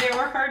if you've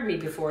ever heard me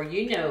before,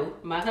 you know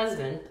my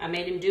husband, I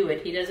made him do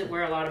it. He doesn't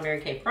wear a lot of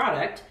Mary Kay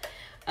product.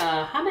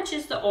 How much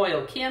is the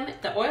oil? Kim,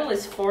 the oil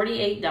is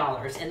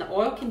 $48, and the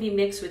oil can be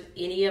mixed with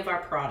any of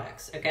our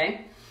products,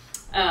 okay?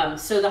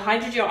 So the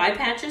hydrogel eye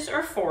patches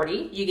are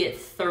 $40. You get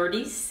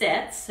 30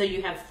 sets, so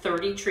you have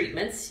 30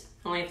 treatments.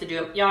 Only have to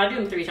do them, I do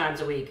them 3 times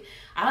a week.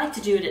 I like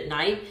to do it at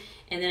night,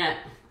 and then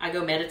I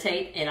go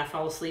meditate, and I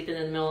fall asleep, and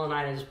in the middle of the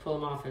night, I just pull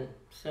them off and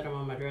set them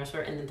on my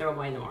dresser, and then throw them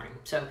away in the morning.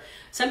 So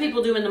some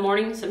people do them in the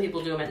morning, some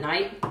people do them at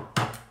night.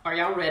 Are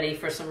y'all ready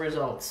for some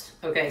results?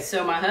 Okay,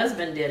 so my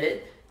husband did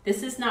it.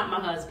 This is not my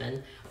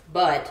husband,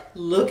 but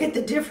look at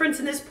the difference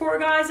in this poor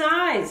guy's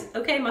eyes.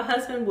 Okay, my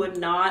husband would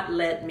not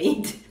let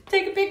me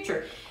take a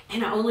picture,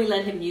 and I only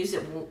let him use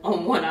it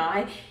on one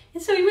eye.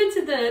 And so he went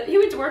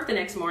to work the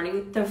next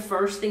morning. The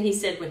first thing he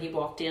said when he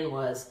walked in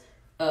was,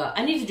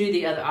 I need to do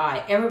the other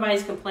eye.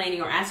 Everybody's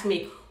complaining or asking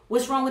me,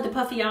 what's wrong with the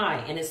puffy eye?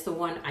 And it's the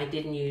one I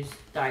didn't use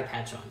the eye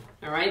patch on,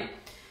 all right?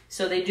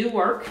 So they do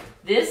work.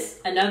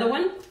 This, another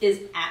one,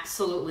 is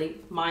absolutely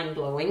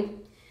mind-blowing.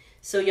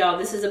 So y'all,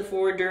 this is a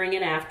before, during,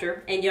 and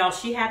after. And y'all,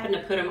 she happened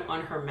to put them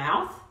on her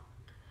mouth,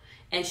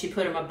 and she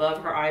put them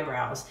above her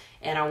eyebrows.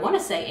 And I want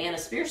to say Anna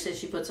Spears says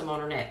she puts them on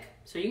her neck.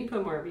 So you can put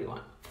them wherever you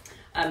want.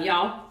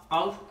 Y'all,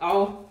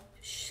 all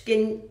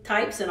skin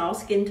types and all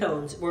skin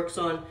tones. It works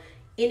on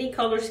any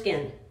color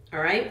skin,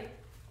 all right?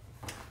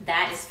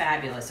 That is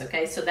fabulous,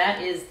 okay? So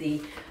that is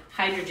the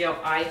hydrogel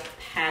eye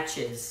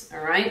patches,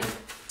 all right?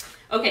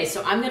 Okay,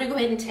 so I'm gonna go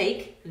ahead and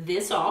take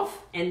this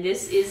off, and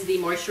this is the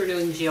Moisture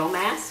Renewing Gel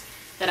Mask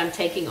that I'm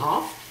taking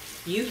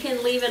off. You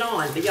can leave it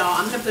on, but y'all,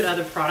 I'm gonna put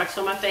other products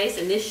on my face,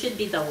 and this should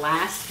be the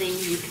last thing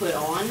you put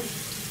on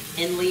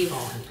and leave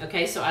on,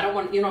 okay? So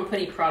you don't put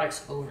any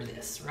products over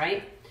this,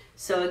 right?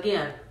 So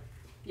again,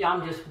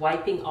 y'all, I'm just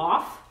wiping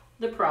off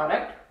the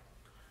product.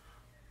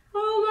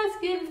 Oh, my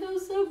skin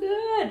feels so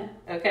good.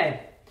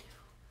 Okay,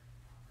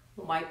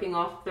 wiping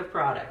off the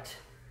product,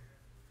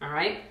 all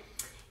right?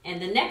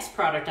 And the next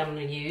product I'm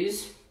gonna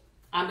use,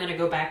 I'm gonna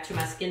go back to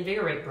my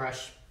Skinvigorate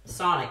brush,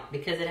 Sonic,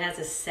 because it has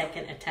a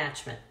second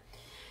attachment.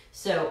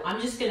 So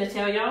I'm just gonna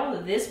tell y'all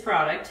that this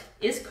product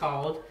is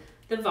called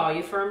the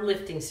Voluform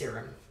Lifting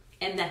Serum.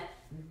 And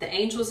the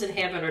angels in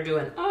heaven are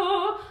doing,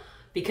 oh,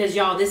 because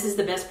y'all, this is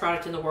the best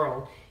product in the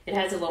world. It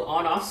has a little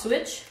on-off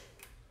switch,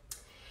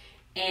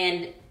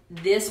 and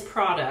this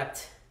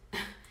product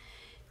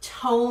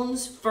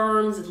tones,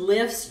 firms,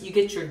 lifts, you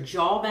get your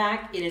jaw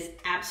back. It is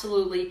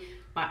absolutely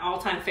my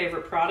all-time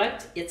favorite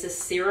product. It's a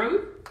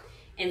serum,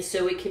 and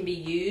so it can be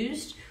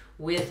used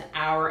with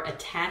our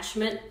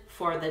attachment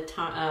for the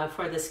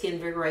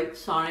Skinvigorate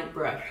Sonic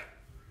brush.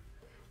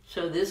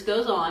 So this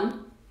goes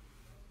on,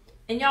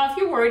 and y'all, if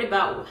you're worried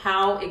about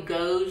how it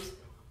goes,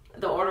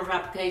 the order of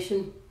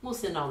application, we'll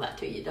send all that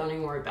to you. Don't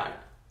even worry about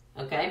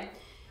it, okay?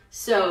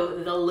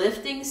 So the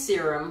lifting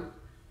serum,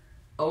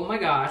 oh my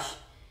gosh,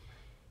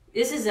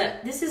 this is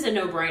a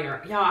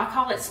no-brainer. Y'all, I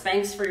call it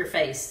Spanx for your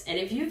face. And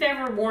if you've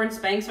ever worn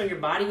Spanx on your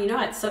body, you know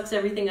how it sucks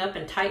everything up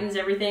and tightens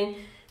everything?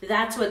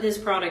 That's what this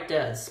product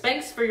does.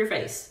 Spanx for your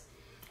face.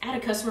 I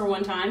had a customer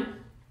one time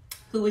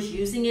who was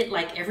using it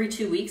like every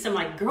 2 weeks. I'm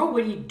like, girl,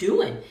 what are you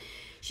doing?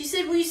 She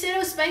said, well, you said it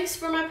was Spanx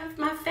for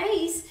my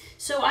face.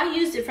 So I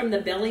used it from the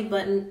belly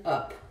button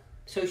up.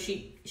 So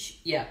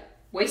yeah,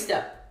 waist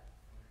up.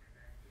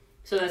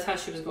 So that's how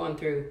she was going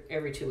through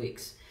every 2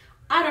 weeks.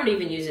 I don't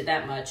even use it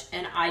that much,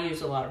 and I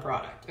use a lot of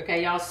product.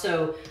 Okay, y'all,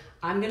 so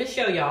I'm gonna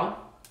show y'all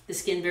the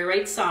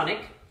Skinvigorate Sonic,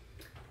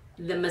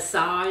 the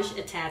massage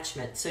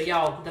attachment. So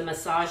y'all, the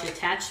massage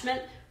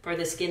attachment for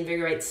the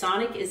Skinvigorate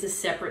Sonic is a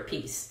separate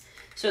piece.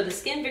 So the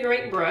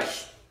Skinvigorate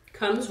brush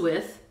comes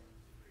with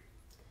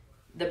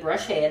the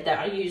brush head that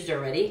I used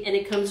already, and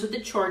it comes with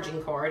the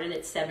charging card, and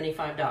it's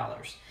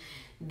 $75.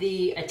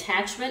 The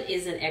attachment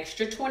is an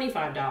extra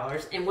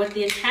 $25, and what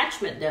the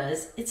attachment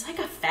does, it's like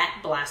a fat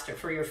blaster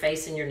for your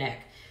face and your neck.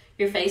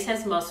 Your face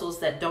has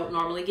muscles that don't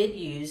normally get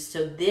used,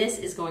 so this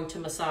is going to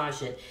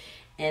massage it.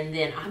 And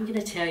then I'm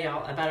gonna tell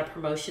y'all about a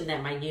promotion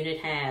that my unit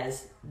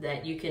has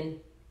that you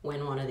can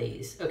win one of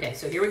these. Okay,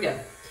 so here we go.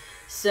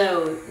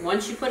 So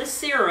once you put a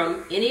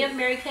serum, any of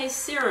Mary Kay's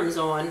serums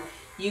on,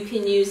 you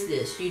can use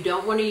this. You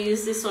don't want to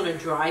use this on a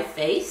dry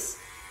face.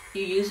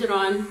 You use it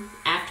on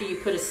after you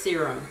put a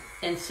serum.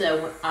 And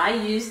so I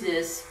use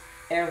this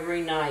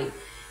every night.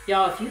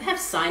 Y'all, if you have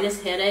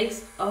sinus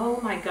headaches,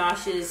 oh my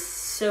gosh, it is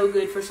so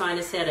good for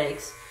sinus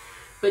headaches.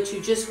 But you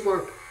just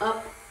work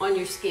up on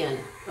your skin,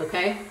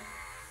 okay?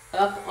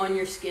 Up on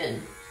your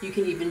skin. You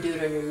can even do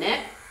it on your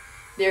neck.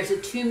 There's a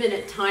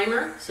 2-minute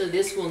timer, so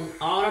this will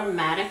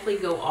automatically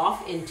go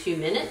off in 2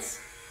 minutes.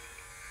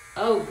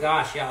 Oh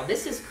gosh, y'all,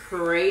 this is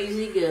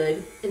crazy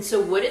good. And so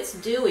what it's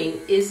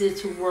doing is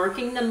it's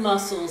working the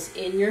muscles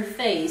in your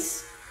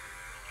face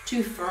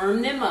to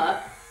firm them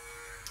up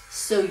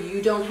so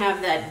you don't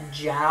have that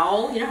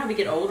jowl. You know how we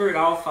get older, it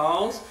all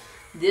falls?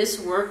 This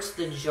works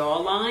the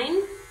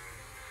jawline.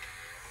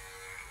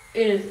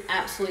 It is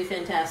absolutely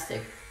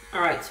fantastic.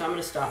 All right, so I'm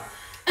gonna stop.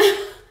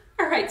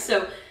 All right,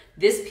 so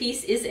this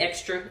piece is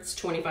extra, it's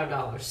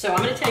 $25. So I'm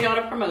gonna tell y'all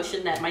a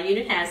promotion that my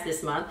unit has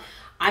this month.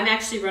 I'm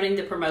actually running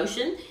the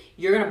promotion.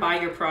 You're gonna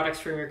buy your products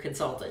from your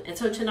consultant. And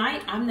so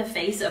tonight, I'm the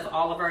face of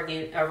all of our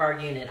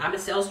unit. I'm a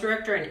sales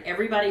director, and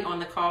everybody on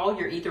the call,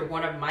 you're either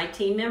one of my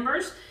team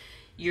members,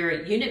 you're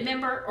a unit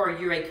member, or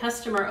you're a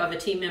customer of a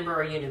team member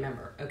or unit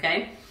member,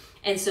 okay?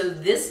 And so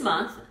this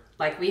month,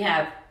 like we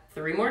have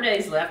 3 more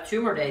days left,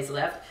 2 more days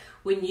left,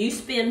 when you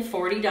spend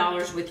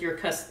 $40 with your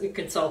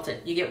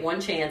consultant, you get one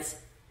chance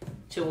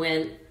to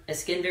win a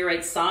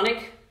SkinViorate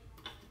Sonic,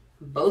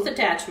 both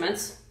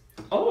attachments,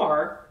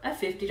 or a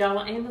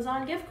 $50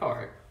 Amazon gift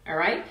card, all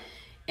right?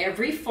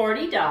 Every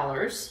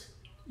 $40,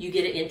 you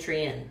get an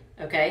entry in,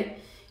 okay?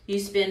 You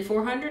spend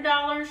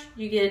 $400,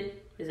 you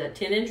get, is that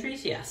 10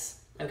 entries?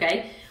 Yes,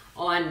 okay?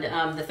 On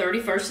the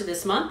 31st of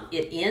this month,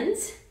 it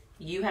ends.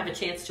 You have a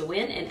chance to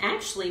win. And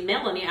actually,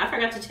 Melanie, I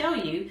forgot to tell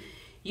you,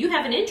 you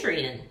have an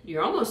entry in.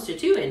 You're almost to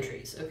 2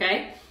 entries,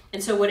 okay?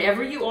 And so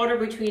whatever you order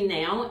between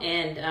now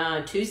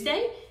and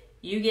Tuesday,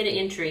 you get an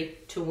entry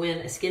to win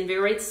a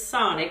SkinViorate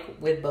Sonic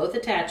with both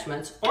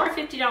attachments or a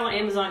 $50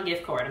 Amazon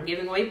gift card. I'm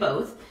giving away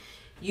both.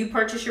 You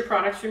purchase your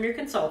products from your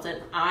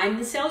consultant. I'm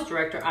the sales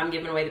director. I'm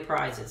giving away the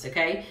prizes,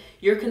 okay?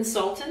 Your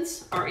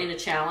consultants are in a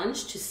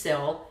challenge to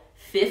sell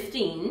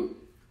 15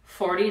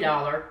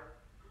 $40.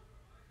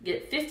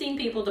 Get 15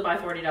 people to buy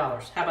 $40.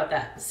 How about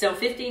that? Sell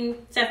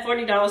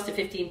 $40 to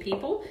 15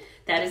 people.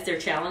 That is their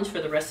challenge for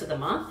the rest of the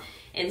month.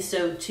 And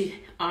so to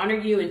honor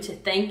you and to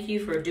thank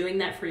you for doing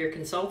that for your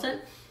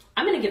consultant,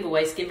 I'm going to give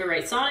away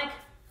SkinViorate Sonic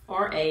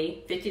or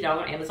a $50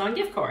 Amazon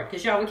gift card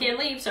because y'all, we can't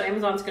leave, so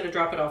Amazon's going to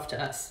drop it off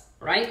to us,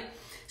 right?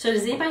 So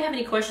does anybody have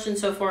any questions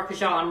so far?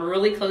 Because y'all, I'm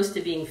really close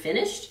to being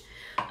finished.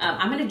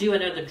 I'm going to do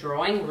another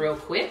drawing real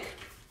quick.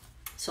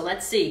 So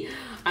let's see.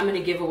 I'm going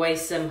to give away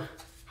some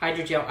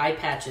hydrogel eye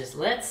patches.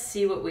 Let's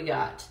see what we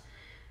got.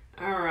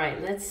 All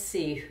right, let's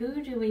see.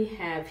 Who do we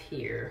have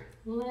here?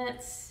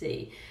 Let's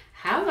see.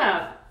 How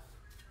about,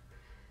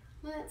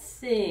 let's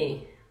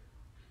see.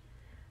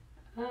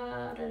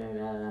 How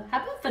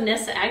about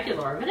Vanessa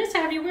Aguilar? Vanessa,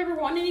 have you ever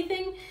won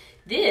anything?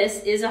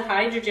 This is a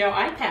hydrogel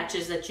eye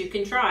patches that you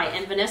can try.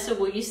 And Vanessa,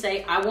 will you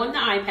say, I won the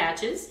eye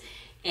patches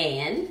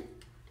and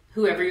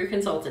whoever your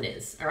consultant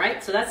is. All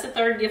right, so that's the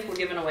third gift we're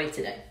giving away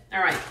today. All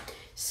right,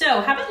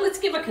 so how about let's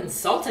give a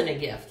consultant a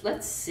gift.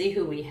 Let's see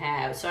who we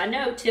have. So I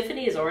know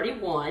Tiffany has already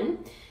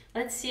won.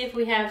 Let's see if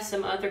we have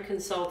some other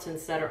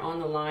consultants that are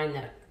on the line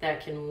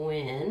that can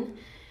win.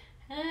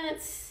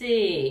 Let's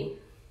see.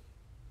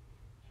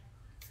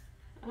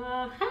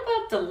 How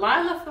about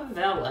Delilah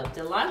Favela?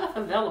 Delilah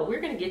Favela, we're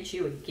going to get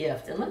you a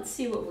gift. And let's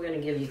see what we're going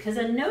to give you. Because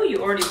I know you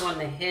already won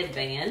the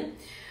headband.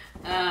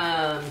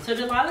 So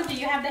Delilah, do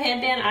you have the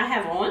headband I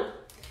have on?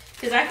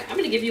 Because I'm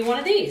going to give you one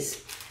of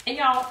these. And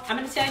y'all, I'm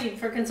going to tell you,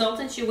 for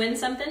consultants, you win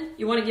something,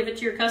 you want to give it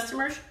to your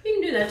customers, you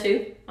can do that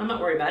too. I'm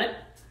not worried about it.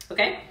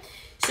 Okay?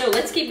 So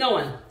let's keep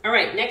going. All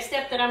right, next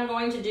step that I'm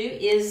going to do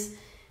is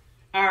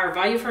our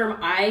Voluform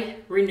Eye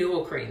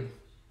Renewal Cream.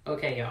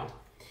 Okay, y'all.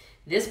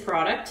 This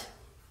product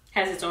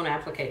has its own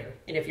applicator.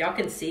 And if y'all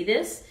can see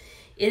this,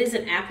 it is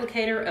an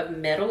applicator of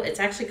metal.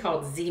 It's actually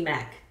called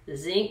ZMAC.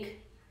 Zinc,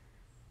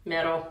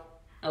 metal,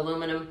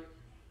 aluminum.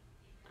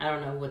 I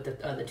don't know what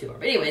the other two are.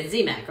 But anyway, it's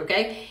ZMAC,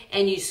 okay?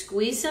 And you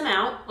squeeze them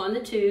out on the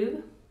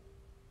tube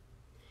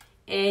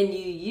and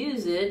you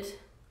use it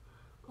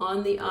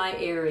on the eye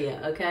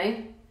area,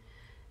 okay?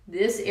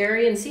 This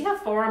area, and see how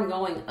far I'm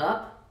going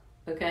up,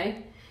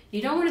 okay?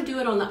 You don't want to do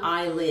it on the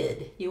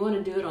eyelid. You want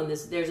to do it on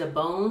this. There's a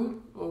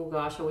bone. Oh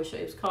gosh, I wish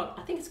it was called,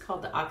 I think it's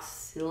called the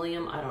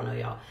oxalium. I don't know,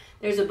 y'all.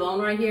 There's a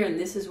bone right here, and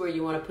this is where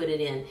you want to put it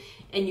in.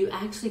 And you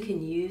actually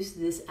can use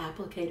this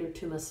applicator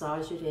to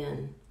massage it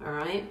in, all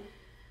right?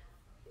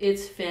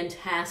 It's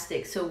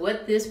fantastic. So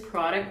what this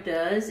product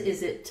does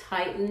is it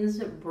tightens,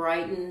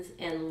 brightens,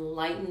 and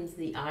lightens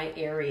the eye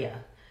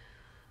area.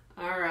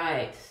 All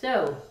right,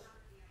 so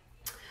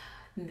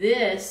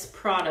this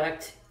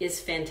product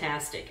is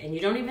fantastic, and you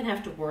don't even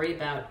have to worry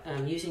about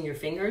using your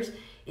fingers.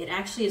 It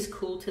actually is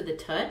cool to the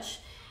touch.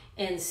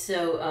 And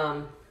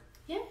so,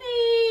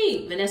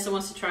 yay! Vanessa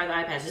wants to try the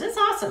eye patches. That's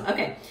awesome.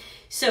 Okay,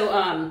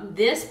 So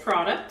this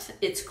product,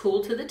 it's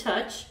cool to the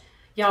touch.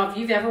 Y'all, if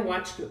you've ever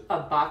watched a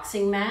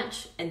boxing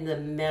match and the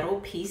metal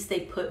piece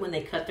they put when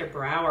they cut their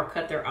brow or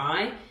cut their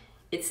eye,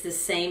 it's the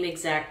same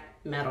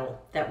exact metal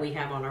that we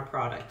have on our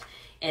product.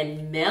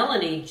 And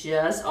Melanie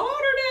just ordered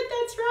it,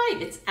 that's right.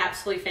 It's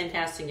absolutely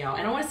fantastic, y'all.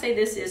 And I wanna say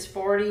this is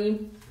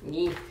 40,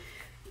 you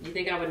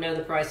think I would know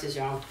the prices,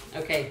 y'all.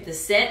 Okay, the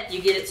set, you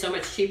get it so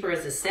much cheaper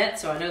as a set,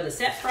 so I know the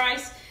set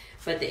price,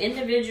 but the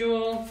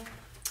individual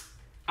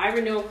eye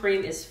renewal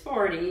cream is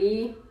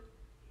 40,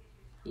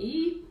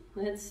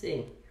 let's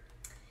see.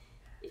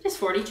 It is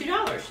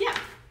 $42, yeah.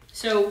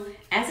 So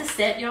as a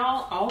set,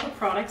 y'all, all the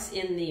products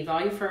in the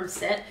Voluform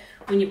set,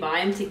 when you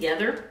buy them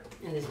together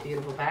in this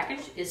beautiful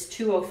package, is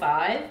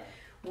 $205.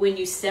 When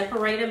you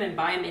separate them and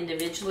buy them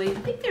individually, I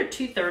think they're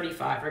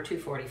 $235 or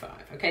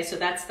 $245. Okay, so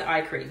that's the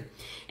eye cream.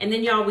 And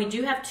then y'all, we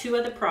do have two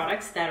other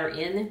products that are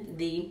in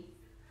the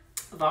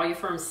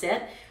Voluform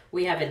set.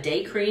 We have a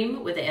day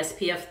cream with a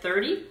SPF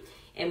 30,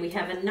 and we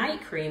have a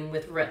night cream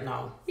with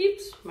retinol.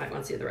 Oops, might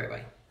want to see it the right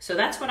way. So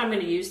that's what I'm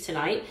going to use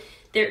tonight.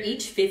 They're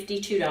each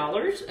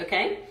 $52,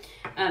 okay?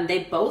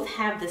 They both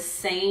have the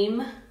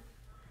same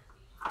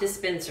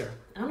dispenser.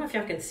 I don't know if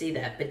y'all can see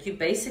that, but you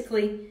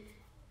basically,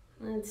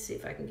 let's see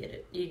if I can get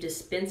it. You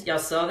dispense, y'all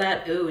saw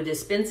that? Ooh, it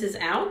dispenses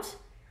out.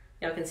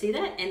 Y'all can see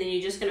that? And then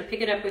you're just gonna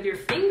pick it up with your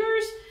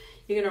fingers.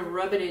 You're gonna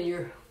rub it in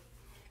your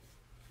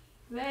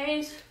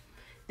face.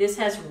 This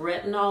has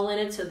retinol in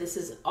it, so this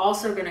is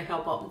also gonna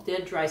help out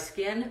dead, dry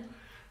skin.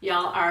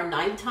 Y'all, our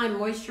nighttime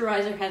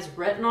moisturizer has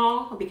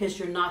retinol because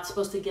you're not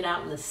supposed to get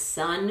out in the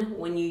sun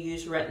when you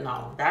use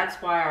retinol. That's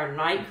why our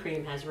night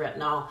cream has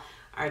retinol.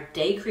 Our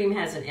day cream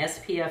has an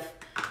SPF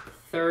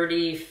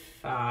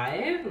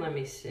 35, let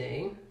me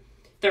see,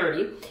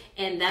 30,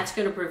 and that's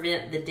going to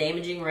prevent the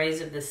damaging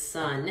rays of the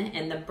sun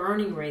and the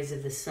burning rays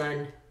of the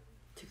sun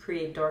to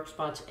create dark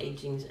spots,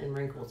 agings, and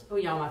wrinkles. Oh,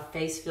 y'all, my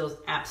face feels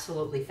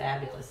absolutely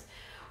fabulous.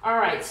 All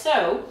right,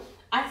 so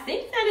I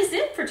think that is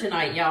it for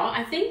tonight, y'all.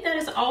 I think that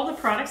is all the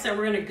products that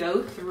we're going to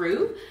go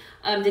through.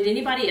 Did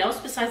anybody else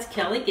besides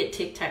Kelly get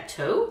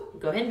tic-tac-toe?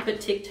 Go ahead and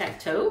put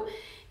tic-tac-toe,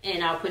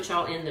 and I'll put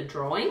y'all in the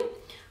drawing.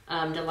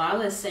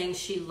 Delilah is saying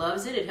she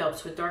loves it. It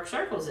helps with dark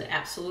circles. It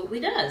absolutely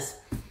does.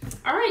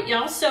 All right,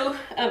 y'all. So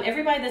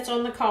everybody that's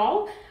on the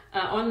call,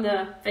 on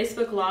the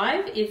Facebook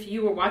Live, if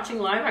you were watching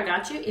live, I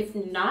got you. If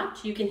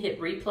not, you can hit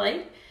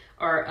replay,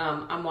 or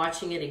I'm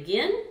watching it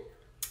again.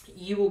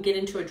 You will get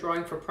into a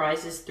drawing for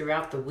prizes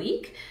throughout the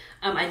week.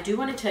 I do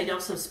want to tell y'all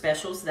some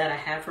specials that I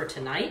have for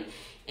tonight.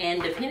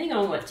 And depending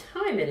on what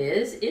time it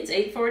is, it's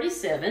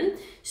 8:47.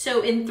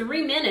 So in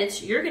 3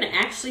 minutes, you're going to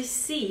actually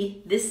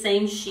see this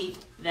same sheet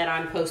that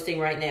I'm posting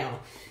right now.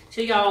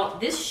 So y'all,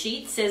 this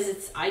sheet says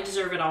it's I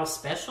Deserve It All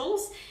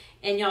specials.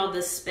 And y'all,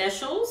 the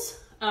specials,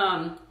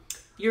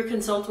 your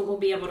consultant will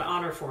be able to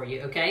honor for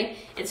you, okay?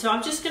 And so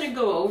I'm just going to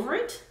go over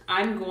it.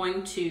 I'm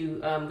going to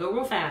go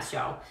real fast,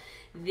 y'all.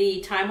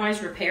 The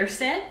Time-Wise Repair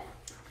Set,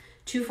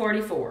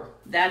 $244.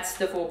 That's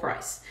the full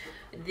price.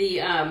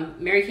 The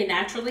Mary Kay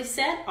Naturally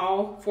set,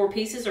 all 4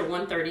 pieces are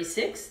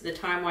 $136. The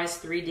Time-Wise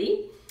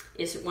 3D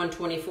is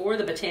 $124.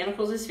 The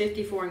Botanicals is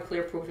 $54, and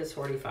Clear Proof is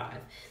 $45.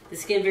 The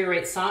Skin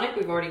Verite Sonic,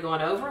 we've already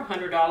gone over,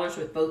 $100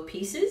 with both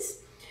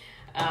pieces.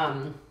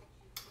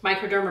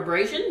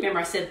 Microdermabrasion, remember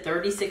I said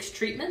 36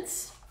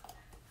 treatments,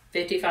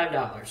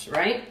 $55,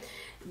 right?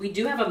 We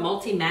do have a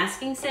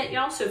multi-masking set,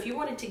 y'all, so if you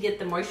wanted to get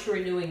the Moisture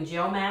Renewing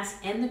Gel Mask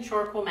and the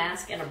Charcoal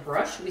Mask and a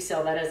brush, we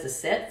sell that as a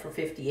set for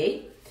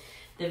 $58.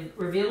 The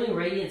Revealing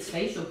Radiance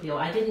Facial Peel,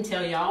 I didn't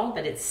tell y'all,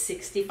 but it's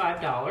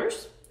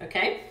 $65,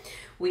 okay?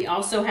 We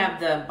also have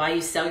the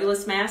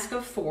Biocellulose Mask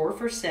of 4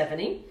 for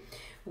 $70.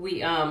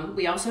 We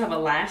also have a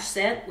lash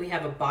set. We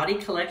have a body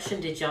collection.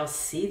 Did y'all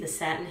see the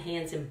Satin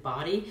Hands and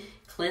Body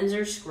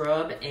Cleanser,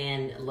 Scrub,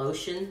 and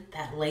Lotion?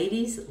 That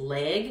lady's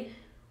leg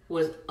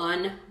was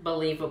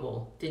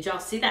unbelievable. Did y'all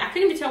see that? I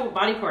couldn't even tell what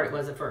body part it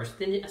was at first.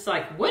 Then it's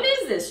like, what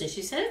is this? And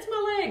she said, it's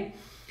my leg.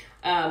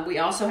 We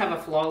also have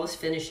a Flawless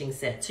Finishing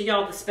set. So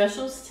y'all, the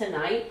specials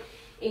tonight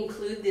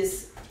include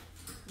this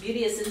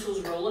Beauty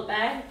Essentials roll-up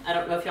bag. I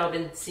don't know if y'all have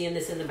been seeing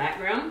this in the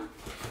background.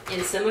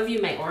 And some of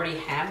you may already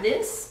have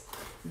this.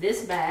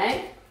 This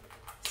bag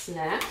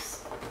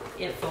snaps.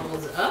 It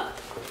folds up.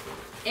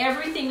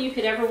 Everything you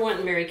could ever want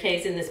in Mary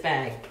Kay's in this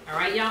bag. All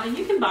right, y'all? And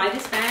you can buy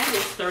this bag.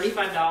 It's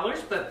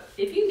 $35. But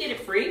if you can get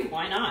it free,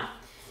 why not?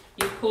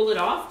 You pull it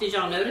off. Did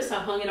y'all notice I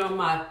hung it on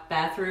my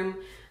bathroom,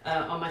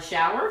 on my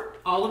shower?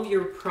 All of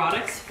your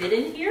products fit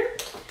in here.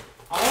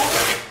 All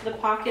the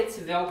pockets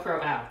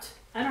Velcro out.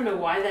 I don't know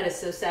why that is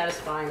so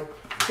satisfying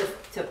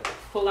to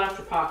pull out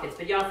your pockets.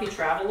 But y'all, if you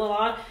travel a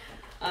lot,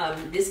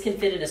 this can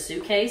fit in a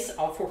suitcase.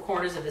 All 4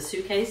 corners of the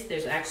suitcase,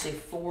 there's actually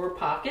 4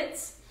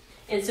 pockets.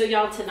 And so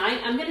y'all, tonight,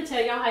 I'm gonna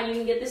tell y'all how you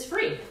can get this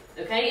free,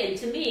 okay? And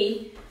to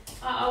me,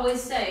 I always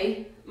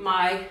say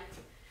my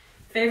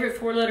favorite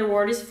 4-letter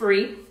word is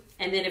free.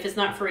 And then if it's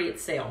not free,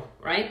 it's sale,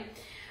 right?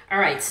 All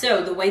right,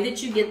 so the way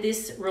that you get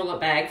this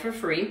roll-up bag for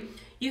free,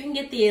 you can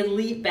get the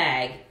Elite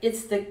bag.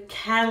 It's the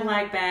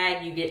Cadillac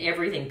bag. You get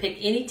everything. Pick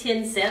any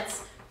 10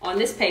 sets on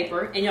this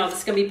paper, and y'all, this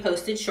is going to be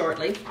posted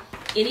shortly.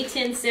 Any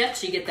 10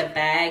 sets, you get the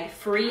bag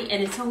free,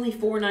 and it's only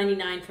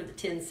 $4.99 for the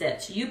 10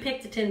 sets. You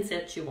pick the 10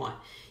 sets you want.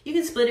 You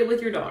can split it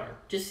with your daughter.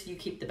 Just you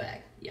keep the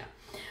bag. Yeah.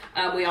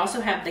 We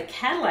also have the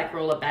Cadillac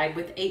roll-up bag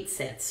with 8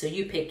 sets. So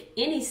you pick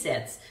any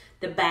sets.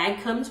 The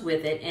bag comes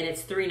with it, and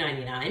it's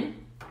 $3.99.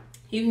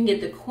 You can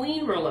get the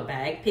Queen roll-up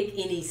bag. Pick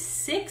any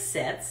 6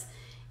 sets,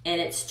 and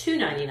it's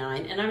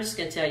 $2.99. And I'm just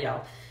going to tell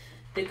y'all,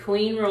 the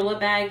Queen roll-up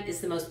bag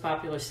is the most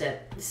popular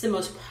set. It's the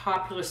most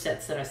popular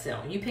sets that I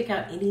sell. You pick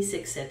out any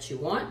 6 sets you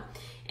want.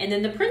 And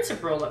then the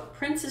Princess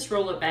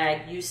roll-up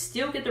bag, you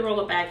still get the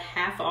roll-up bag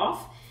half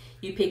off.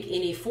 You pick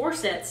any 4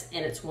 sets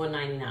and it's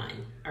 $1.99.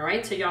 All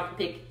right, so y'all can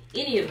pick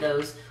any of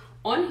those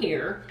on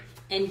here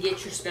and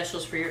get your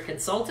specials for your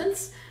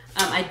consultants.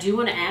 I do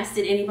want to ask,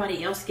 did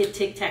anybody else get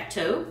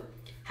tic-tac-toe?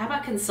 How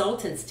about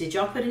consultants? Did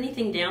y'all put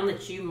anything down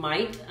that you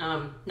might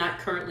not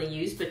currently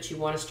use, but you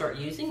want to start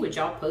using? Would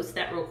y'all post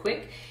that real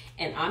quick?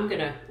 And I'm going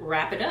to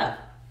wrap it up.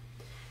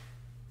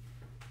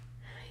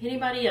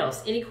 Anybody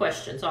else? Any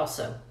questions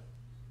also?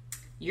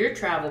 Your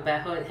travel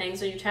bag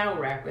hangs on your towel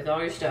rack with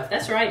all your stuff.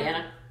 That's right,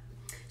 Anna.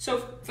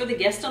 So for the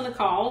guest on the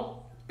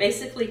call,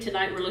 basically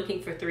tonight we're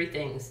looking for 3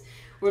 things.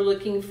 We're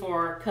looking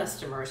for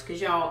customers,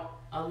 because y'all,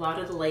 a lot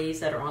of the ladies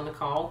that are on the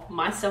call,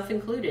 myself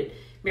included,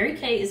 Mary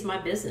Kay is my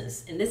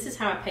business, and this is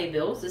how I pay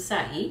bills. This is how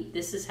I eat.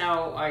 This is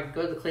how I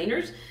go to the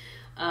cleaners.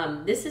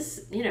 This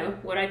is, you know,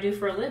 what I do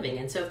for a living.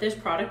 And so if there's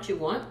product you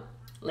want,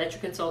 let your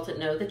consultant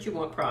know that you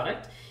want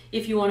product.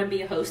 If you want to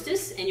be a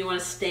hostess and you want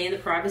to stay in the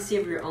privacy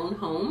of your own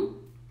home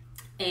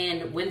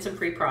and win some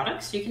free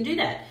products, you can do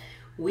that.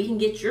 We can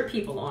get your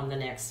people on the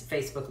next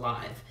Facebook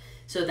Live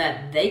so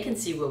that they can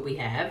see what we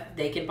have,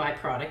 they can buy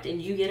product,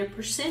 and you get a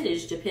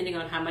percentage depending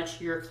on how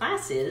much your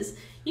class is.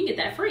 You can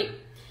get that free.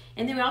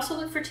 And then we also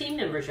look for team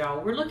members,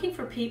 y'all. We're looking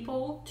for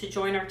people to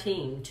join our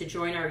team, to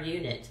join our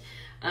unit,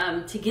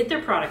 to get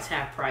their products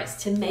half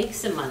price, to make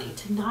some money,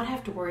 to not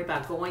have to worry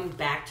about going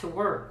back to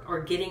work or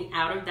getting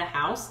out of the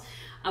house.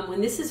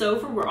 When this is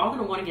over, we're all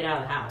going to want to get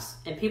out of the house,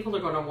 and people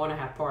are going to want to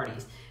have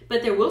parties.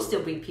 But there will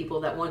still be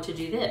people that want to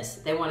do this.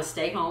 They want to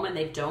stay home and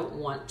they don't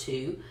want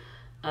to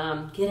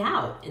get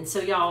out. And so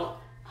y'all,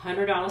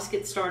 $100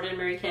 gets started in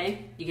Mary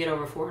Kay. You get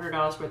over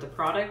 $400 worth of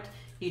product.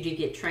 You do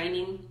get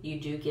training. You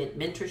do get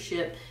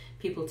mentorship.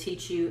 People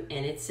teach you,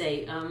 and it's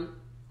a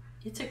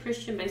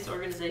Christian-based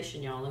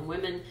organization, y'all. And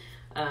women,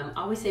 I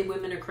always say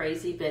women are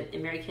crazy, but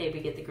in Mary Kay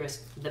we get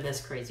the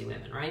best crazy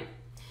women, right?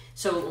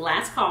 So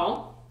last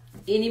call.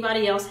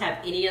 Anybody else have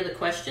any other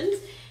questions?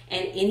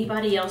 And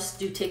anybody else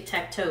do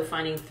tic-tac-toe,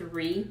 finding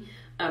 3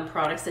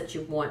 products that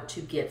you want to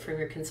get from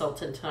your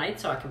consultant tonight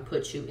so I can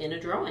put you in a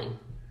drawing.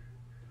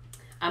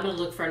 I'm going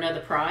to look for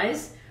another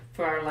prize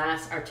for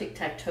our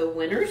tic-tac-toe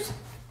winners.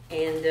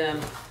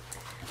 And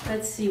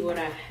let's see what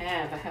I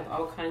have. I have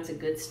all kinds of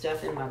good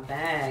stuff in my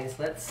bags.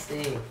 Let's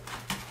see.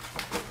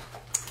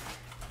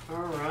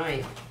 All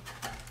right.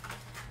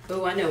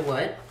 Oh, I know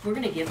what. I'm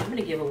going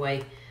to give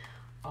away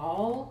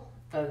all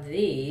of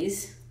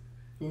these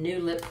new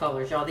lip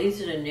colors, y'all.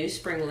 These are the new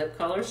spring lip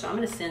colors, so I'm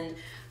going to send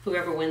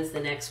whoever wins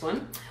the next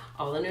one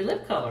all the new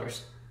lip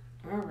colors.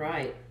 All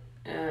right,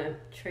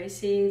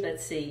 Tracy,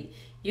 let's see.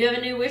 You have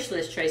a new wish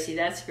list, Tracy.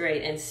 That's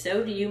great, and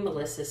so do you,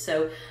 Melissa.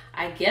 So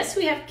I guess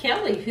we have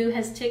Kelly, who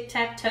has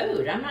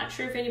tic-tac-toed. I'm not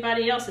sure if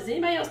anybody else has.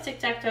 Anybody else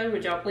tic-tac-toed?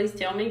 Would y'all please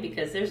tell me,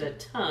 because there's a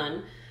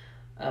ton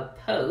of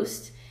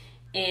posts.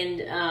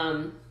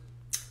 And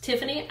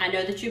Tiffany, I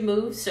know that you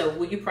moved, so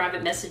will you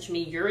private message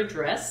me your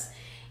address?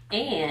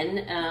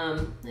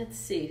 And let's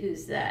see,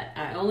 who's that?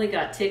 I only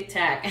got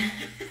tic-tac.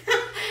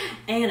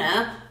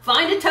 Anna,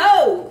 find a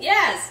toe.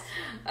 Yes.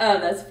 Oh,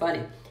 that's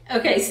funny.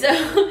 Okay,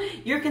 so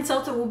your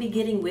consultant will be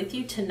getting with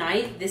you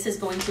tonight. This is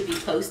going to be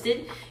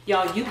posted.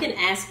 Y'all, you can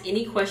ask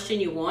any question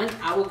you want.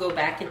 I will go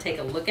back and take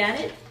a look at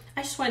it.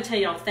 I just want to tell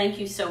y'all thank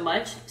you so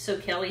much. So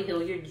Kelly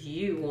Hilliard,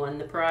 you won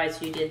the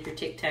prize. You did your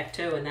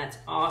tic-tac-toe, and that's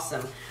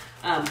awesome.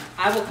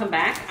 I will come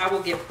back. I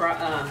will give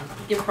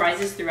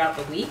prizes throughout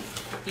the week.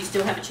 You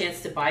still have a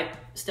chance to buy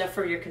stuff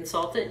for your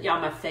consultant. Y'all,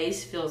 my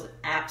face feels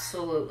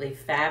absolutely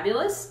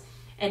fabulous.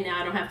 And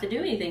now I don't have to do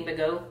anything but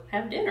go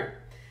have dinner.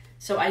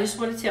 So I just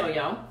want to tell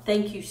y'all,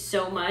 thank you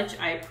so much.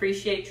 I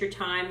appreciate your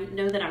time.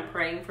 Know that I'm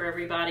praying for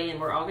everybody,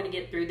 and we're all going to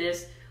get through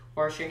this.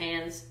 Wash your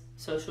hands,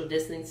 social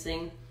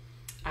distancing.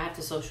 I have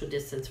to social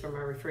distance from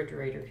my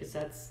refrigerator because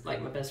that's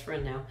like my best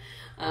friend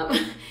now.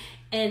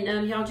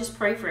 And y'all just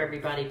pray for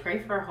everybody. Pray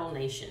for our whole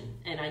nation.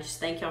 And I just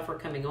thank y'all for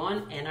coming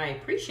on, and I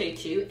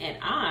appreciate you. And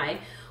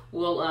I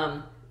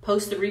will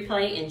post the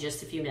replay in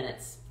just a few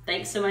minutes.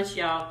 Thanks so much,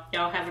 y'all.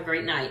 Y'all have a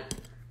great night.